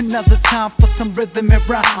 Another time for some rhythm and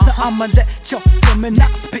rhyme, so I'ma let you feel me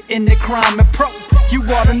not spitting that crime and pro. You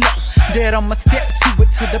oughta know that I'ma step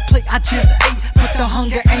to the plate I just ate, but the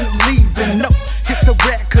hunger ain't leaving. No, it's a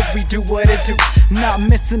rap 'cause we do what it do, not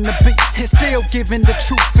missing the beat and still giving the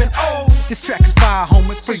truth. And oh, this track is fire,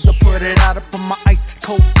 homie. Freezer put it out up on my ice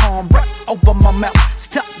cold palm right over my mouth.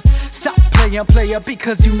 Stop playing, player,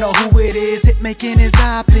 because you know who it is. It making his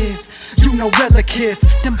eyes, you know Relic is.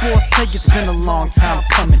 Them boys say it's been a long time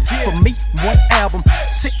coming. For me, one album,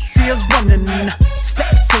 6 years running. Stop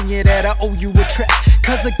saying that I owe you a track,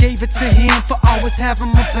 'cause I gave it to him for always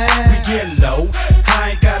having my back. We get low,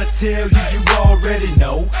 I ain't gotta tell you, you already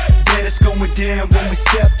know that it's going down when we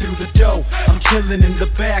step through the door. I'm chillin' in the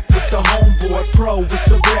back with the homeboy pro. It's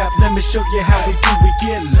a rap, let me show you how we do, we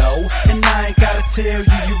get low. And I ain't gotta tell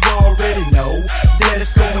you, you already know that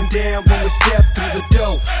it's going down when we step through the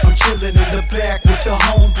door. I'm chillin' in the back with the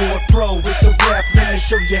homeboy pro. It's a rap, let me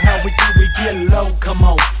show you how we do, we get low. Come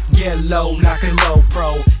on, get low, knock it low,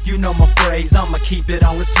 pro. You know my phrase, I'ma keep it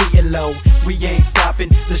on the sweet and low. We ain't stopping,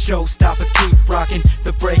 the showstoppers keep rocking.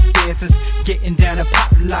 The break dancers getting down and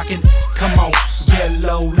pop locking. Come on, get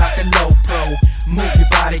low, knock it low, pro. Move your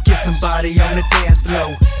body, get somebody on the dance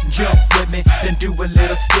floor. Jump with me, then do a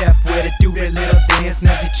little step with it. Do that little dance,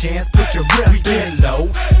 now's your chance, put your rep in. We get low,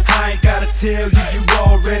 I ain't gotta tell you, you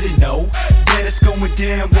already know that it's going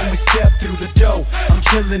down when we step through the door. I'm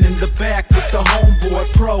chillin' in the back with the homeboy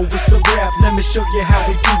pro. It's a rap, let me show you how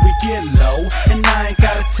we do, we get low. And I ain't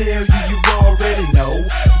gotta tell you, you already know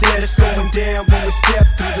that it's going down when we step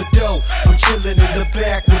through the door. I'm chillin' in the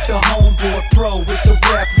back with the homeboy pro. It's a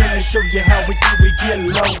rap, let me show you how we do, we get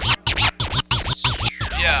low.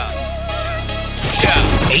 Yeah.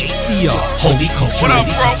 ACR, Holy Culture. What up,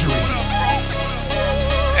 bro?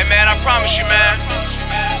 Hey, man, I promise you, man.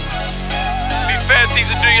 These Pharisees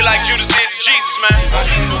will do you like Judas did to Jesus, man.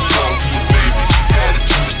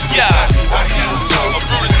 Yeah. What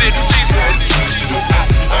Brutus did to Caesar.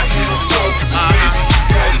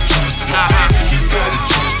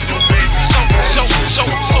 So,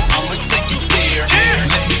 I'ma take you there.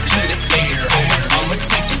 Let me clear the air. I'ma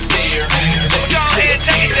take you there. Go ahead,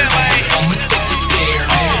 take it that way. I'ma take you there.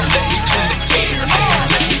 Let me clear the air.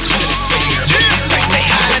 Let me clear the air. They say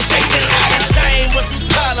how to change. What's his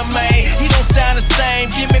problem, man? He don't sound the same.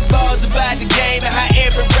 Give me balls about the game and how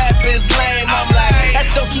every rapper is lame. I'm like,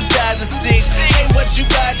 that's so 2006. Ain't what you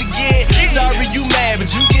got to get. Sorry you mad, but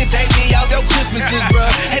you can take me out your Christmases, bro.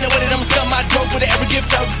 Ain't no way that I'ma stop my growth with every gift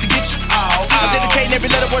out just to get you all. I'm dedicating every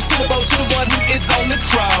letter word syllable to the one who is on the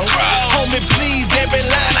cross. Homie, please, every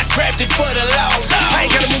line I crafted for the lost. I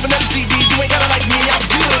ain't gotta move another CD, you ain't gotta like me, I'm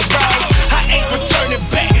good, bros. I ain't returning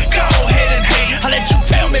back, go ahead and hate. I let you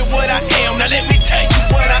tell me what I am, now let me tell you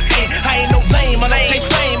what I ain't. I ain't no lame, I don't take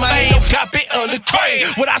fame, I ain't no copy of the train.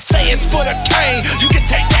 What I say is for the cane, you can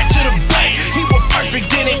take that to the bank. He was perfect,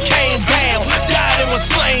 then it came down, died and was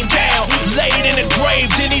slain down, laid in the grave,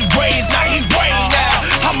 then he raised, now he reign now.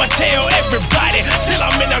 I'ma tell everybody till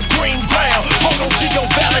I'm in a green ground. Hold on to your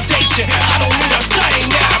validation, I don't need a thing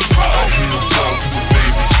now, bro. I hear them talking,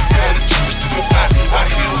 baby, got it twisted up. I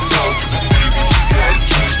hear them talking, baby, got it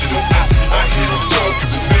twisted up. I hear them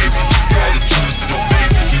talking, baby, got it twisted up,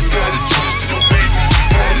 baby, got it twisted up, baby,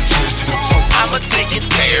 got it twisted up. So I'ma take it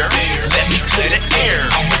there, let me clear the air.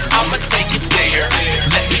 I'ma take it there,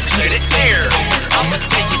 let me clear the air. I'ma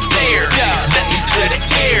take it there, let me clear the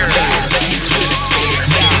air. Let me clear the air.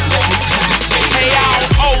 Hey, I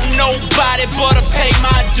don't owe nobody but to pay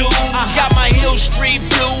my dues. Got my Hill Street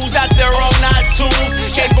blues out there on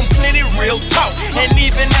iTunes. Gave them plenty real talk, and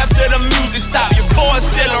even after the music stopped, your boy's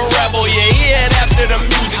still a rebel. Yeah, hear it after the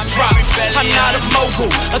music drops. I'm not a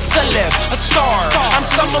mogul, a celeb, a star. I'm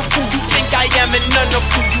some of who you think I am and none of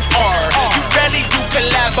who you are. You rarely do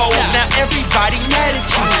collabo, now everybody mad at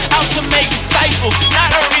you. Out to make disciples, not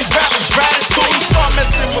earn these rappers gratitude. Start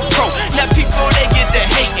messing with pro, now people they get to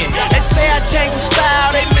hating. They say I changed the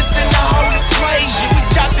style, they missing the whole equation. We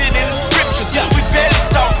dropped it in the scriptures, we better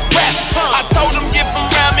talk rap. I told them get from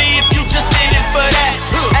around me if you just in it for that.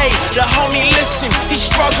 Hey, the homie listen, he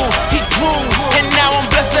struggled, he grew, and now I'm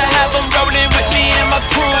blessed to have him rolling with me and my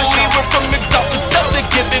crew. We were from exalted Celtic,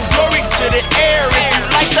 giving glory to the air. If you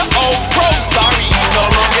like the old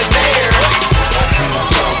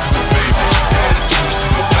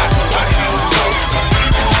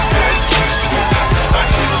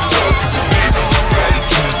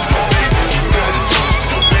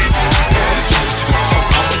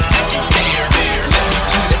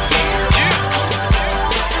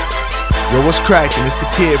Yo, what's cracking? It's the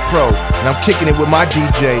Kid Pro, and I'm kicking it with my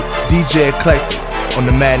DJ, DJ Eclectic, on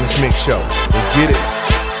the Madness Mix Show. Let's get it.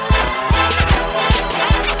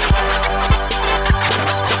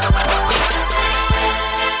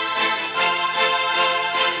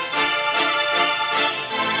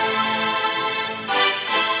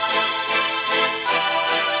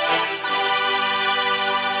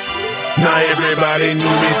 Now everybody knew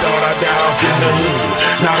me, thought I died in the hood.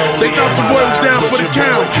 They thought your boy was down for the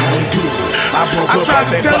count. I tried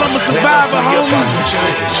to tell him I'm a survivor, homie.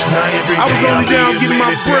 I was only down getting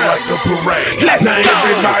my breath. Now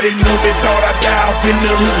everybody knew me, thought I died in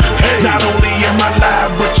the hood. Not only am I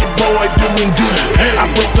live, but your boy doing good. I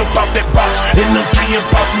broke up out that box and I'm free and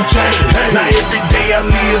pop them chains. Now every day I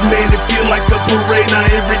live, man, it feel like a parade. Now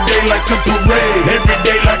every day like a parade. Every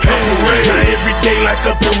day like a parade. Now every day like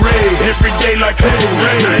a parade. Every day like a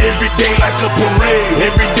parade. Now every day like a parade.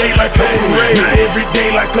 Every day like a parade. Now every day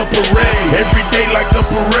like a parade. Every day like a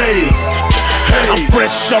parade. I'm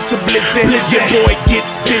fresh off the blizzard. Your boy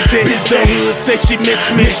gets busy. The hood says she miss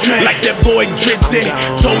me, like that boy Drizzy.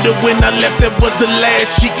 Told her when I left that was the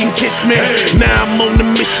last she can kiss me. Now I'm on the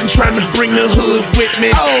mission trying to bring the hood with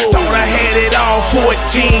me. Thought I had it all,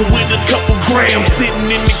 14 with a couple grams. Sitting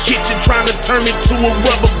in the kitchen trying to turn it to a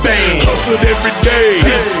rubber band. Hustled every day,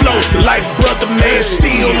 float like brother man.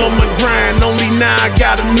 Still on my grind, only now I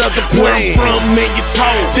got another plan. Where I'm from, man, you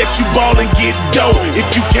told that you ball and get dough. If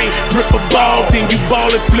you can't grip a ball, then you ball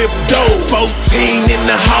and flip dough. 14 in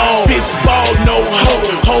the hall, fist ball, no hoe.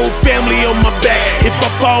 Whole family on my back, if I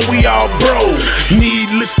fall we all bro.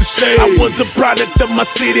 Needless to say, I was a product of my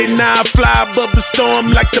city. Now I fly above the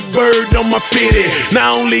storm like the bird on my fitted.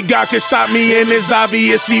 Now only God can stop me and it's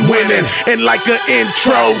obvious he winning. And like an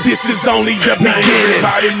intro, this is only the beginning.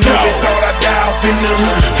 Everybody knew me, thought I died off in the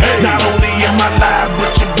hood. Not only am I live,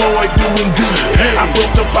 but your boy doing good. I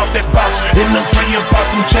broke up out that box and I'm free about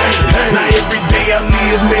them chains. Now every day I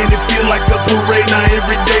live, man, it feel like a parade. Now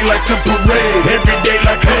every day like a parade. Every day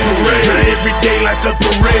like a parade. Now every day like a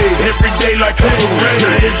parade. Every day like a parade.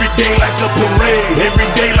 Now every day like a parade. Every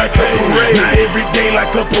day like a parade. Now every day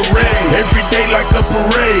like a parade. Every day like a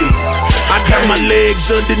parade. I got my legs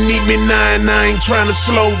underneath me now and I ain't trying to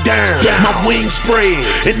slow down. My wings spread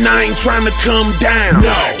and I ain't trying to come down.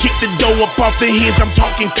 Kick the door up off the hinge, I'm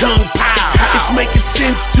talking kung pao. It's making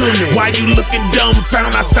sense to me. Why you looking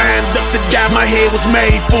dumbfound? I signed up to die, my head was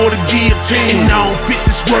made for the guillotine. I don't fit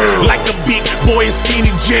this world like a big boy in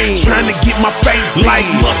skinny jeans. Trying to get my face like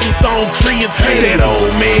muscles on creatine. That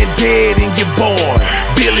old man dead and you're born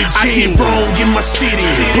Billy Jean. I get wrong in my city,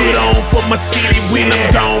 put on for my city. When I'm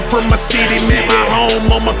gone from my city, man, my home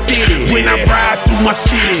on my fitty. When I ride through my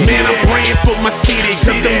city, man, I'm praying for my city.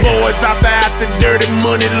 Cause them boys out there after dirty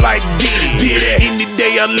money like Diddy. Any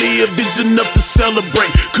day I live is enough to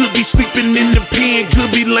celebrate. Could be sleeping in the pen,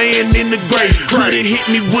 could be laying in the grave. Could've hit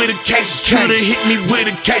me with a case, could've hit me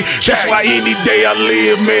with a case. That's why any day I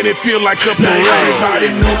live, man, it feel like a parade. Now everybody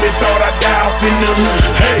knew me, thought I died off in the hood.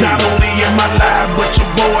 Not only am I live, but your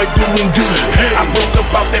boy doing good. I broke up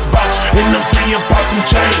out that box and I'm free and pop them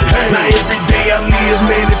chains. Now every day I live,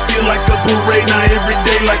 man, it feel like a parade. Now every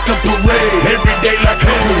day like a parade. Every day like a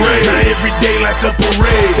parade. Now every day like a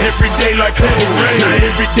parade. Every day like a parade. Now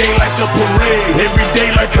every day like a parade. Every day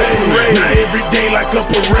like a parade. Now every day like a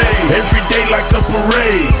parade. Every day like a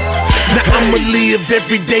parade. Now I'ma live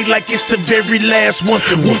every day like it's the very last one.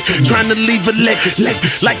 Trying to leave a legacy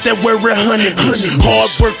like that word 100.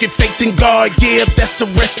 Hard work and faith in God, yeah, that's the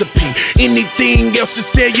recipe. Anything else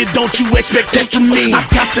is failure, don't you expect that from me. I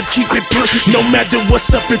got to keep it pushing, no matter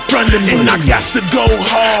what's up in front of me. And I got to go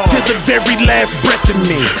hard till the very last breath of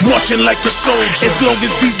me. Marching like a soldier, as long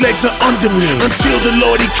as these legs are under me. Until the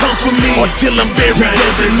Lord he come for me, or till I'm buried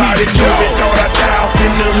underneath it. Thought I died off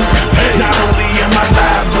in the hood. Not only am I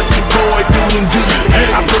alive, but your boy doing good.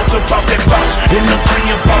 I broke up out that box and I'm free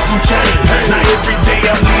about them chains. Now every day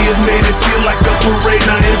I live, man, it feel like a parade.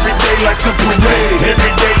 Now every day like a parade.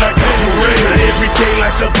 Every day like a parade. Now every day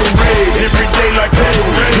like a parade. Every day like a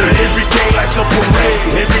parade. Now every day like a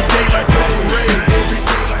parade. Every day like a parade.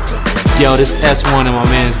 Yo, this S1 and my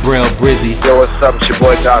man's Braille Brizzy. Yo, what's up? It's your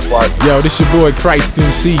boy Doc Watt. Yo, this your boy Christ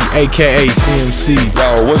MC, aka CMC.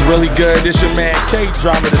 Yo, what's really good? This your man K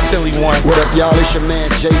Drama, the silly one. What up, y'all? This your man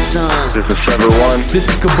Jason. This is Trevor One. This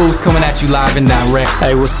is Caboose coming at you live and direct.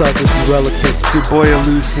 Hey, what's up? This is Relicus. It's your boy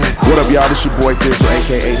Elucent. What up, y'all? This your boy Dizzle,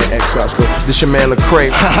 aka the X Hustler. This your man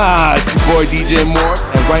Lecrae. Haha, it's your boy DJ Moore.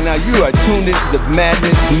 And right now you are tuned into the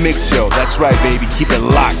Madness Mix Show. That's right, baby. Keep it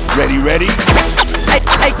locked. Ready?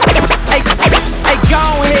 Hey, go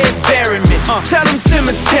ahead, bury me. Tell them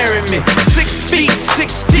cemetery me. 6 feet,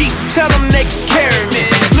 6 deep. Tell them they can carry me.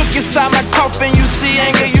 Look inside my coffin, you see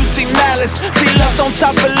anger, you see malice. See lust on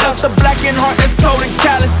top of lust, a blackened heart that's cold and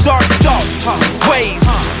callous. Dark thoughts, ways,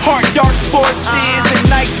 heart dark forces, and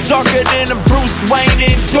nights darker than a Bruce Wayne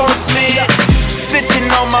endorsement. Stitching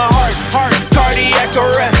on my heart, cardiac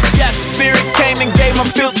arrest. Yes, spirit came and gave my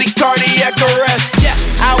filthy cardiac arrest.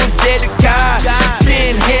 Yes, I was dead to God,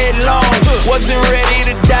 sin headlong. Wasn't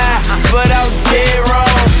ready to die, but I was dead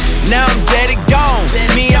wrong. Now I'm dead and gone,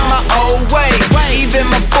 me and my old ways. Even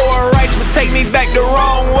my 4 rights would take me back the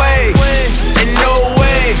wrong way. And no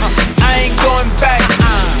way, I ain't going back.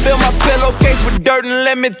 Fill my pillowcase with dirt and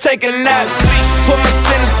let me take a nap. Put my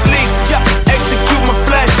sin to sleep, execute my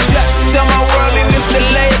flesh. Tell my worldliness to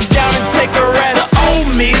lay it down and take a rest. The old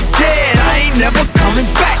me is dead, I ain't never coming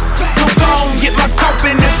back. So go on, get my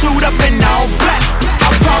coffin and suit up in all black.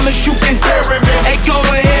 I promise you can bury me. Hey, go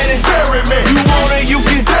ahead and bury me. You want it, you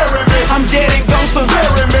can bury me. I'm dead and gone, so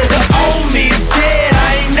bury me. The old me is dead,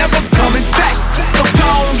 I ain't never coming back. So go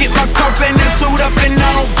on, get my coffin and suit up in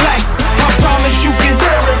all black. I promise you can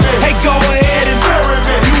bury me. Hey, go ahead and bury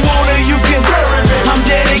me. You want it, you can bury me. I'm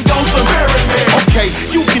dead and gone, so bury me. Okay,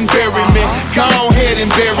 you can bury me. Go ahead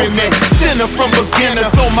and bury me. Sinner from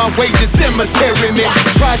beginners on my way to cemetery me.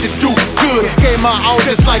 Tried to do good, gave my all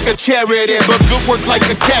just like a charity, but good works like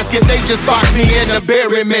a casket, they just box me in and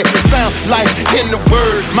bury me. Found life in the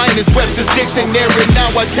word, minus Webster's dictionary.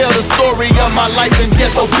 Now I tell the story of my life and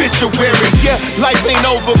death obituary. Yeah, life ain't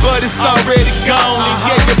over, but it's already gone. And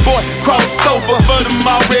yeah, your boy crossed over, but I'm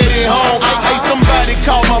already home. Hey, somebody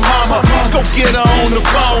call my mama, go get her on the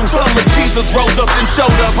phone. Tell her Jesus rose up and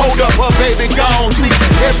showed up, hold up, her baby gone. See,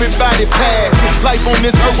 everybody pass, life on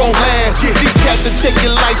this earth won't last. These cats will take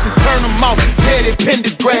your lights and turn them off, dead at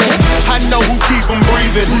Pendergrass. I know who keep them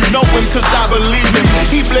breathing, know him cause I believe him.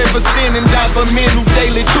 He bled for sin and died for men who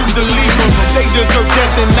daily choose to leave him. They deserve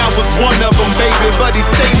death and I was one of them, baby, but he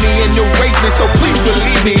saved me and erased me, so please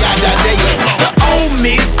believe me, I die daily. The old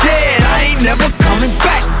me is dead, I ain't never coming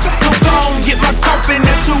back. So go on, get my coffin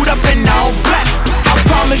and suit up in all black. I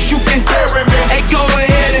promise you can bury me. Hey, go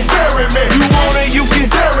ahead and bury me. You want it, you can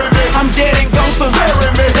bury me. I'm dead and gone, so bury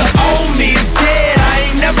me. The old me is dead, I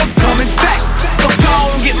ain't never coming back. So go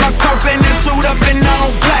on, get my coffin and suit up in all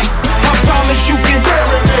black. I promise you can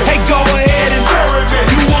bury me. Hey, go ahead and bury me.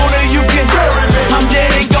 You want it, you can bury me. I'm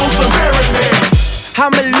dead and gone, so bury me.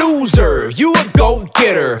 I'm a loser, you a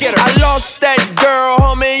go-getter. I lost that girl,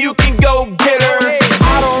 homie, you can go get her.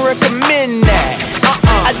 I don't recommend that,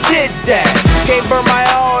 I did that. Gave her my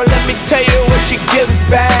all, let me tell you what she gives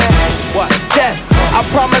back. What? Death, I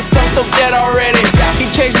promise I'm so dead already. He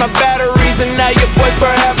changed my batteries and now your boy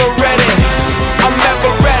forever ready. I'm never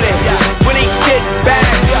ready, when he get back.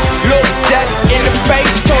 Look death in the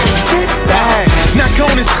face, told him sit back. Now go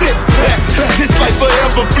and sit back, this life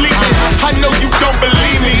forever fleeting. I know you don't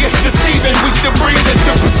believe me, it's deceiving. We still breathing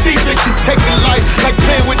to perceive it. You take a life like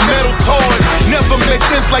playing with metal toys. Never makes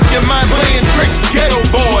sense like your mind playing tricks, ghetto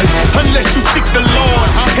boys. Unless you seek the Lord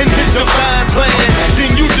and his divine plan,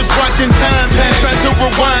 then you just watching time pass, trying to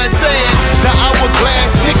rewind, saying the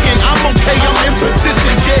hourglass ticking. I'm okay, I'm in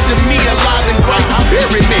position, dead to me, alive in Christ.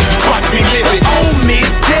 Bury me, watch me live it. The old me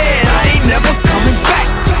is dead, I ain't never coming back.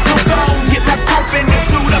 So go on, get my coffin and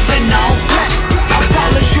suit up in all black. I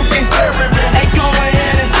promise you can bury me. Hey, go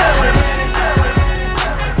ahead and bury me.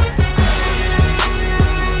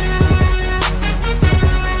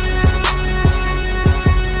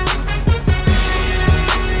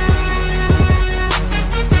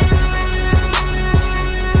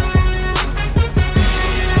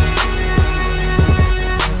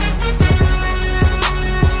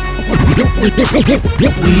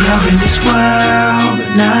 We are in this world,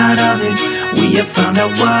 but not of it. We have found our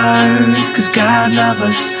worth, cause God loves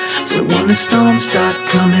us. So when the storms start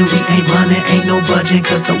coming, we ain't running, ain't no budging,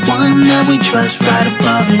 cause the one that we trust right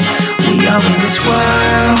above it. We are in this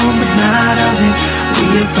world, but not of it. We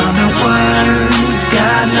have found our worth,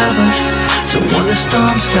 God loves us. So when the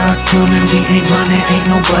storms start coming, we ain't running, ain't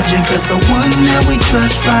no budging, cause the one that we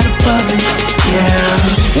trust right above it.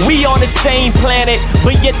 Yeah. We on the same planet,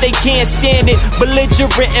 but yet they can't stand it.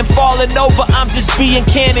 Belligerent and falling over, I'm just being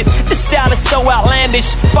candid. The style is so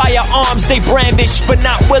outlandish, firearms they brandish, but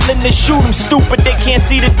not willing to shoot them. Stupid, they can't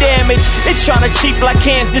see the damage. They tryna cheat like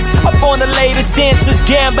Kansas, up on the latest dances,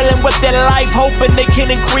 gambling with their life, hoping they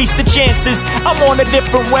can increase the chances. I'm on a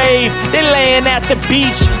different wave, they laying at the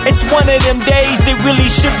beach. It's one of them days, they really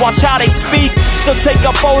should watch how they speak. So take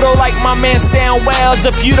a photo like my man Sam Wells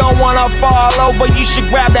if you don't wanna fall all over, you should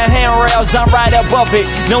grab the handrails, I'm right above it.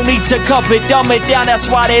 No need to cover it, dumb it down, that's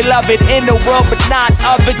why they love it. In the world, but not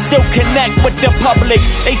of it, still connect with the public.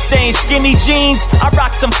 They saying skinny jeans, I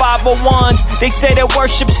rock some 501s. They say they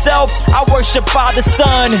worship self, I worship Father,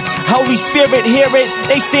 Son. Holy Spirit, hear it,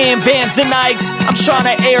 they saying Vans and Nikes. I'm trying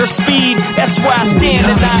to air speed, that's where I stand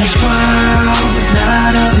tonight.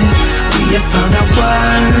 Not of it. We have found our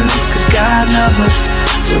word, cause God loves us.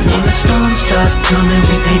 So when the storms start coming,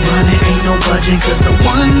 we ain't running, ain't no budget, cause the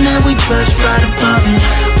one that we trust right above it.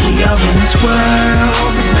 We are in this world,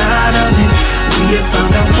 but not of it. We have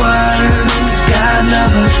found our word, cause God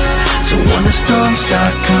loves us. So when the storms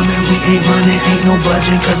start coming, we ain't running, ain't no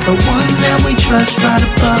budget, cause the one that we trust right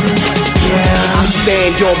above it. Yeah, I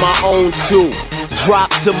stand on my own too.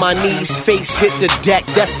 Drop to my knees, face hit the deck,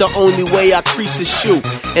 that's the only way I crease a shoe.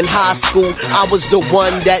 In high school, I was the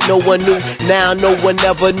one that no one knew. Now no one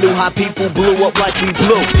ever knew how people blew up like we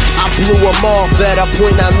blew. I blew them off, at a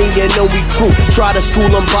point I me and no we crew. Try to school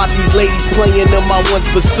them about these ladies playing them I once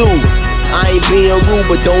pursued. I ain't being rude,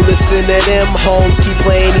 but don't listen to them homes. Keep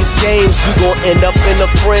playing these games, you gon' end up in the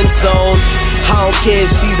friend zone. I don't care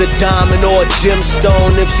if she's a diamond or a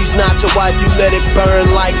gemstone. If she's not your wife, you let it burn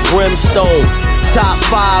like brimstone. Top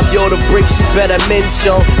 5, yo, the bricks you better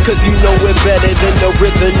mention, cause you know we're better than the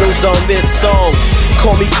originals on this song.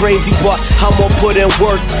 Call me crazy, but I'm gonna put in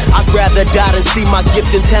work. I'd rather die than see my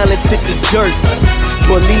gift and talents hit the dirt.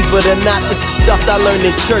 Believe it or not, this is stuff I learned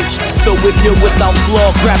in church. So if you're without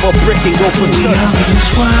flaw, grab a brick and go berserk. We are in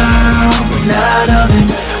this world, we're not of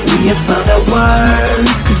it. We have found our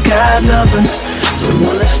word, cause God loves us. So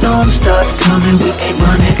when the storms start coming, we ain't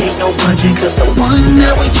running, ain't no budget, cause the one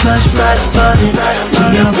that we trust right above it.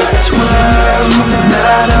 We are in this world, we're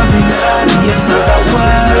not of it. We have found our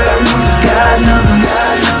word, God loves us.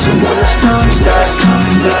 So when the storms start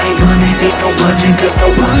coming, we ain't running, ain't no budget, cause the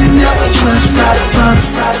one that we trust right above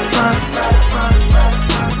it.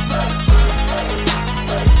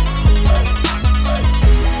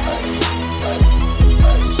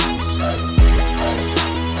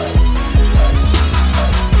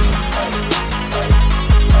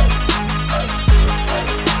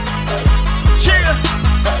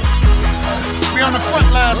 On the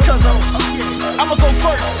front lines, cuz I'ma go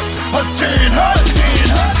first. A 10,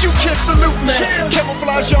 you can salute me.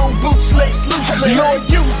 Camouflage on boots, lace loosely. Lord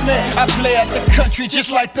use me. I play out the country just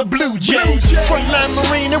like the Blue Jays. Frontline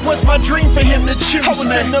Marine, it was my dream for him to choose me. I was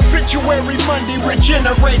in obituary Monday,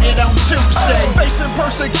 regenerated on Tuesday. Facing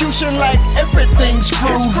persecution like everything's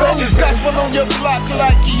groovy. Gospel on your block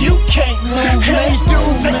like you can't move me. These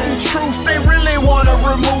dudes ain't the truth, they really wanna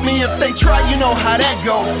remove me. If they try, you know how that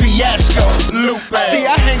go. Fiasco, Lupe. See,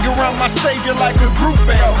 I hang around my savior like a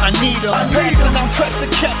groupie. I need him. Passing on tracks to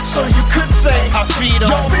catch, so you could say I feed him.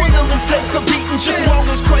 Y'all willing to take a beating just long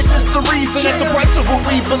as Christ is the reason. It's the price of what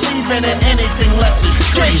we believe in, and anything less is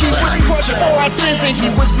treason. He was crushed for our sins and he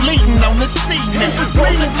was bleeding on the cement.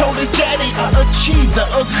 Rosen told his daddy I achieved the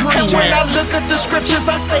agreement. And when I look at the scriptures,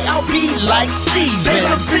 I say I'll be like Stephen. Take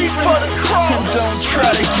the beat for the cross, and don't try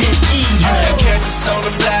to get even. Catch us on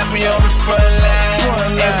the block, we on the front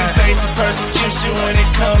line. And we face the persecution when it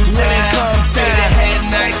comes down. Say the head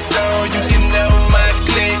Nikes on, you can know my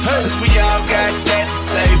clique. Cause we all got tats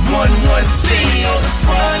to say 1-1-C on the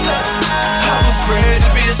front line. I was bred to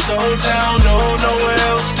be a soldier, I don't know nowhere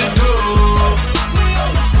else to go.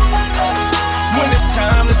 When it's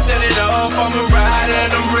time to set it off, I'm a rider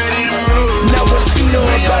and I'm ready to roll. Now what you know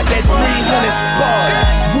about that 300 spot?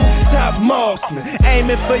 Rooftop marksman,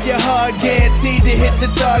 aiming for your heart, guaranteed to hit the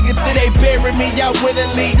target. Till they bury me, I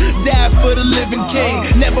willingly die for the living king.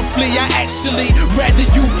 Never flee, I actually rather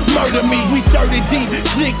you murder me. We 30 deep,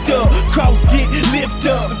 clicked up, cross get lift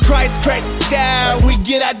up. Christ crack the sky, we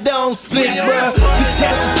get our dome split, bruh. This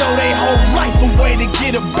cats will throw their whole life away to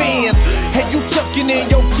get a Benz. And you tucking in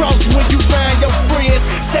your cross when you find your friends.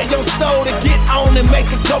 Sell your soul to get on and make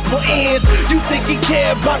a couple ends. You think he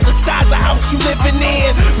care about the size of house you living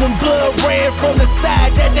in? When blood ran from the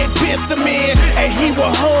side that they pierced him in, and he was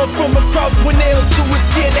hung from across with nails through his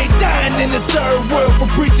skin. They dying in the third world for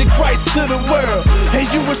preaching Christ to the world. And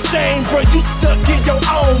you ashamed, bro, you stuck in your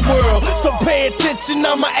own world. So pay attention,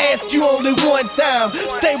 I'ma ask you only one time.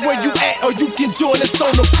 Stay where you at or you can join us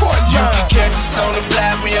on the front line. You can catch us on the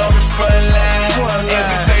block, we on the front line. And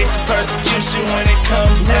we face the persecution when it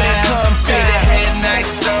comes down. Say the head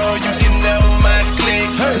Nikes on, you can know my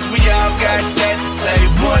clique. Cause we all got tats to say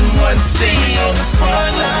 1-1-C on the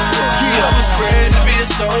front line. I was bred to be a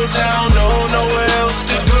soldier, I don't know nowhere else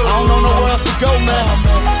to go. I don't know nowhere else to go, man.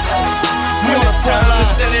 When it's time to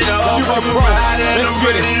set it off, I'm a rider and I'm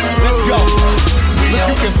ready to roll. Let's go. Look,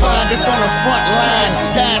 you can find us on the front line.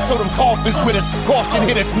 Guys, so them call Dolphins with us, Boston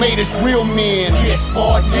hit us, made us real men. Yes,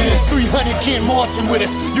 Spartans. 300 kin marching with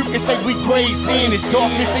us. You can say we grave sin. It's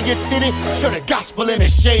darkness in your city, show the gospel in the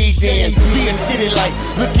shades in. Be a city light,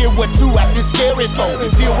 look at what you acting scary for.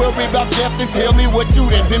 Still worry about death and tell me what you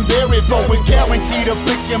done been buried for. With guaranteed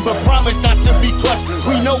affliction, but promise not to be crushed.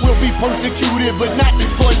 We know we'll be persecuted, but not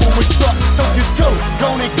destroyed when we're struck. So just go,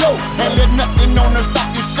 and go, and let nothing on earth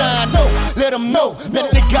stop you shine. No, let them know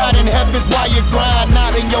that the God in heaven's why you grind,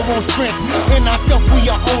 not in your own strength. In ourselves, we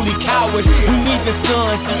are only cowards. We need the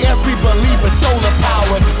sun, see every believer solar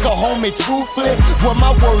powered. So homie, truthfully, well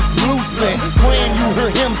my words loosely. Praying you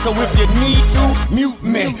hear him, so if you need to, mute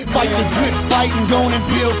me. Fight the good fight and go and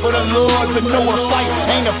build for the Lord. But no, a fight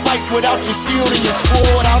ain't a fight without your shield and your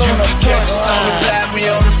sword out on the front line. We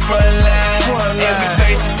on the front line, and we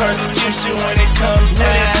facing persecution when it comes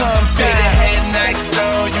time. Say the head Nikes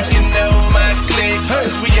on, you can know my clique,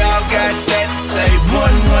 cause we all got that to say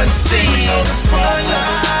 1-1-C. We on the front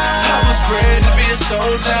line. I was bred to be a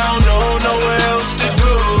soldier, I don't know nowhere else to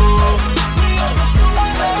go.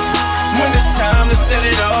 When it's time to set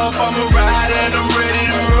it off, I'm a rider and I'm ready to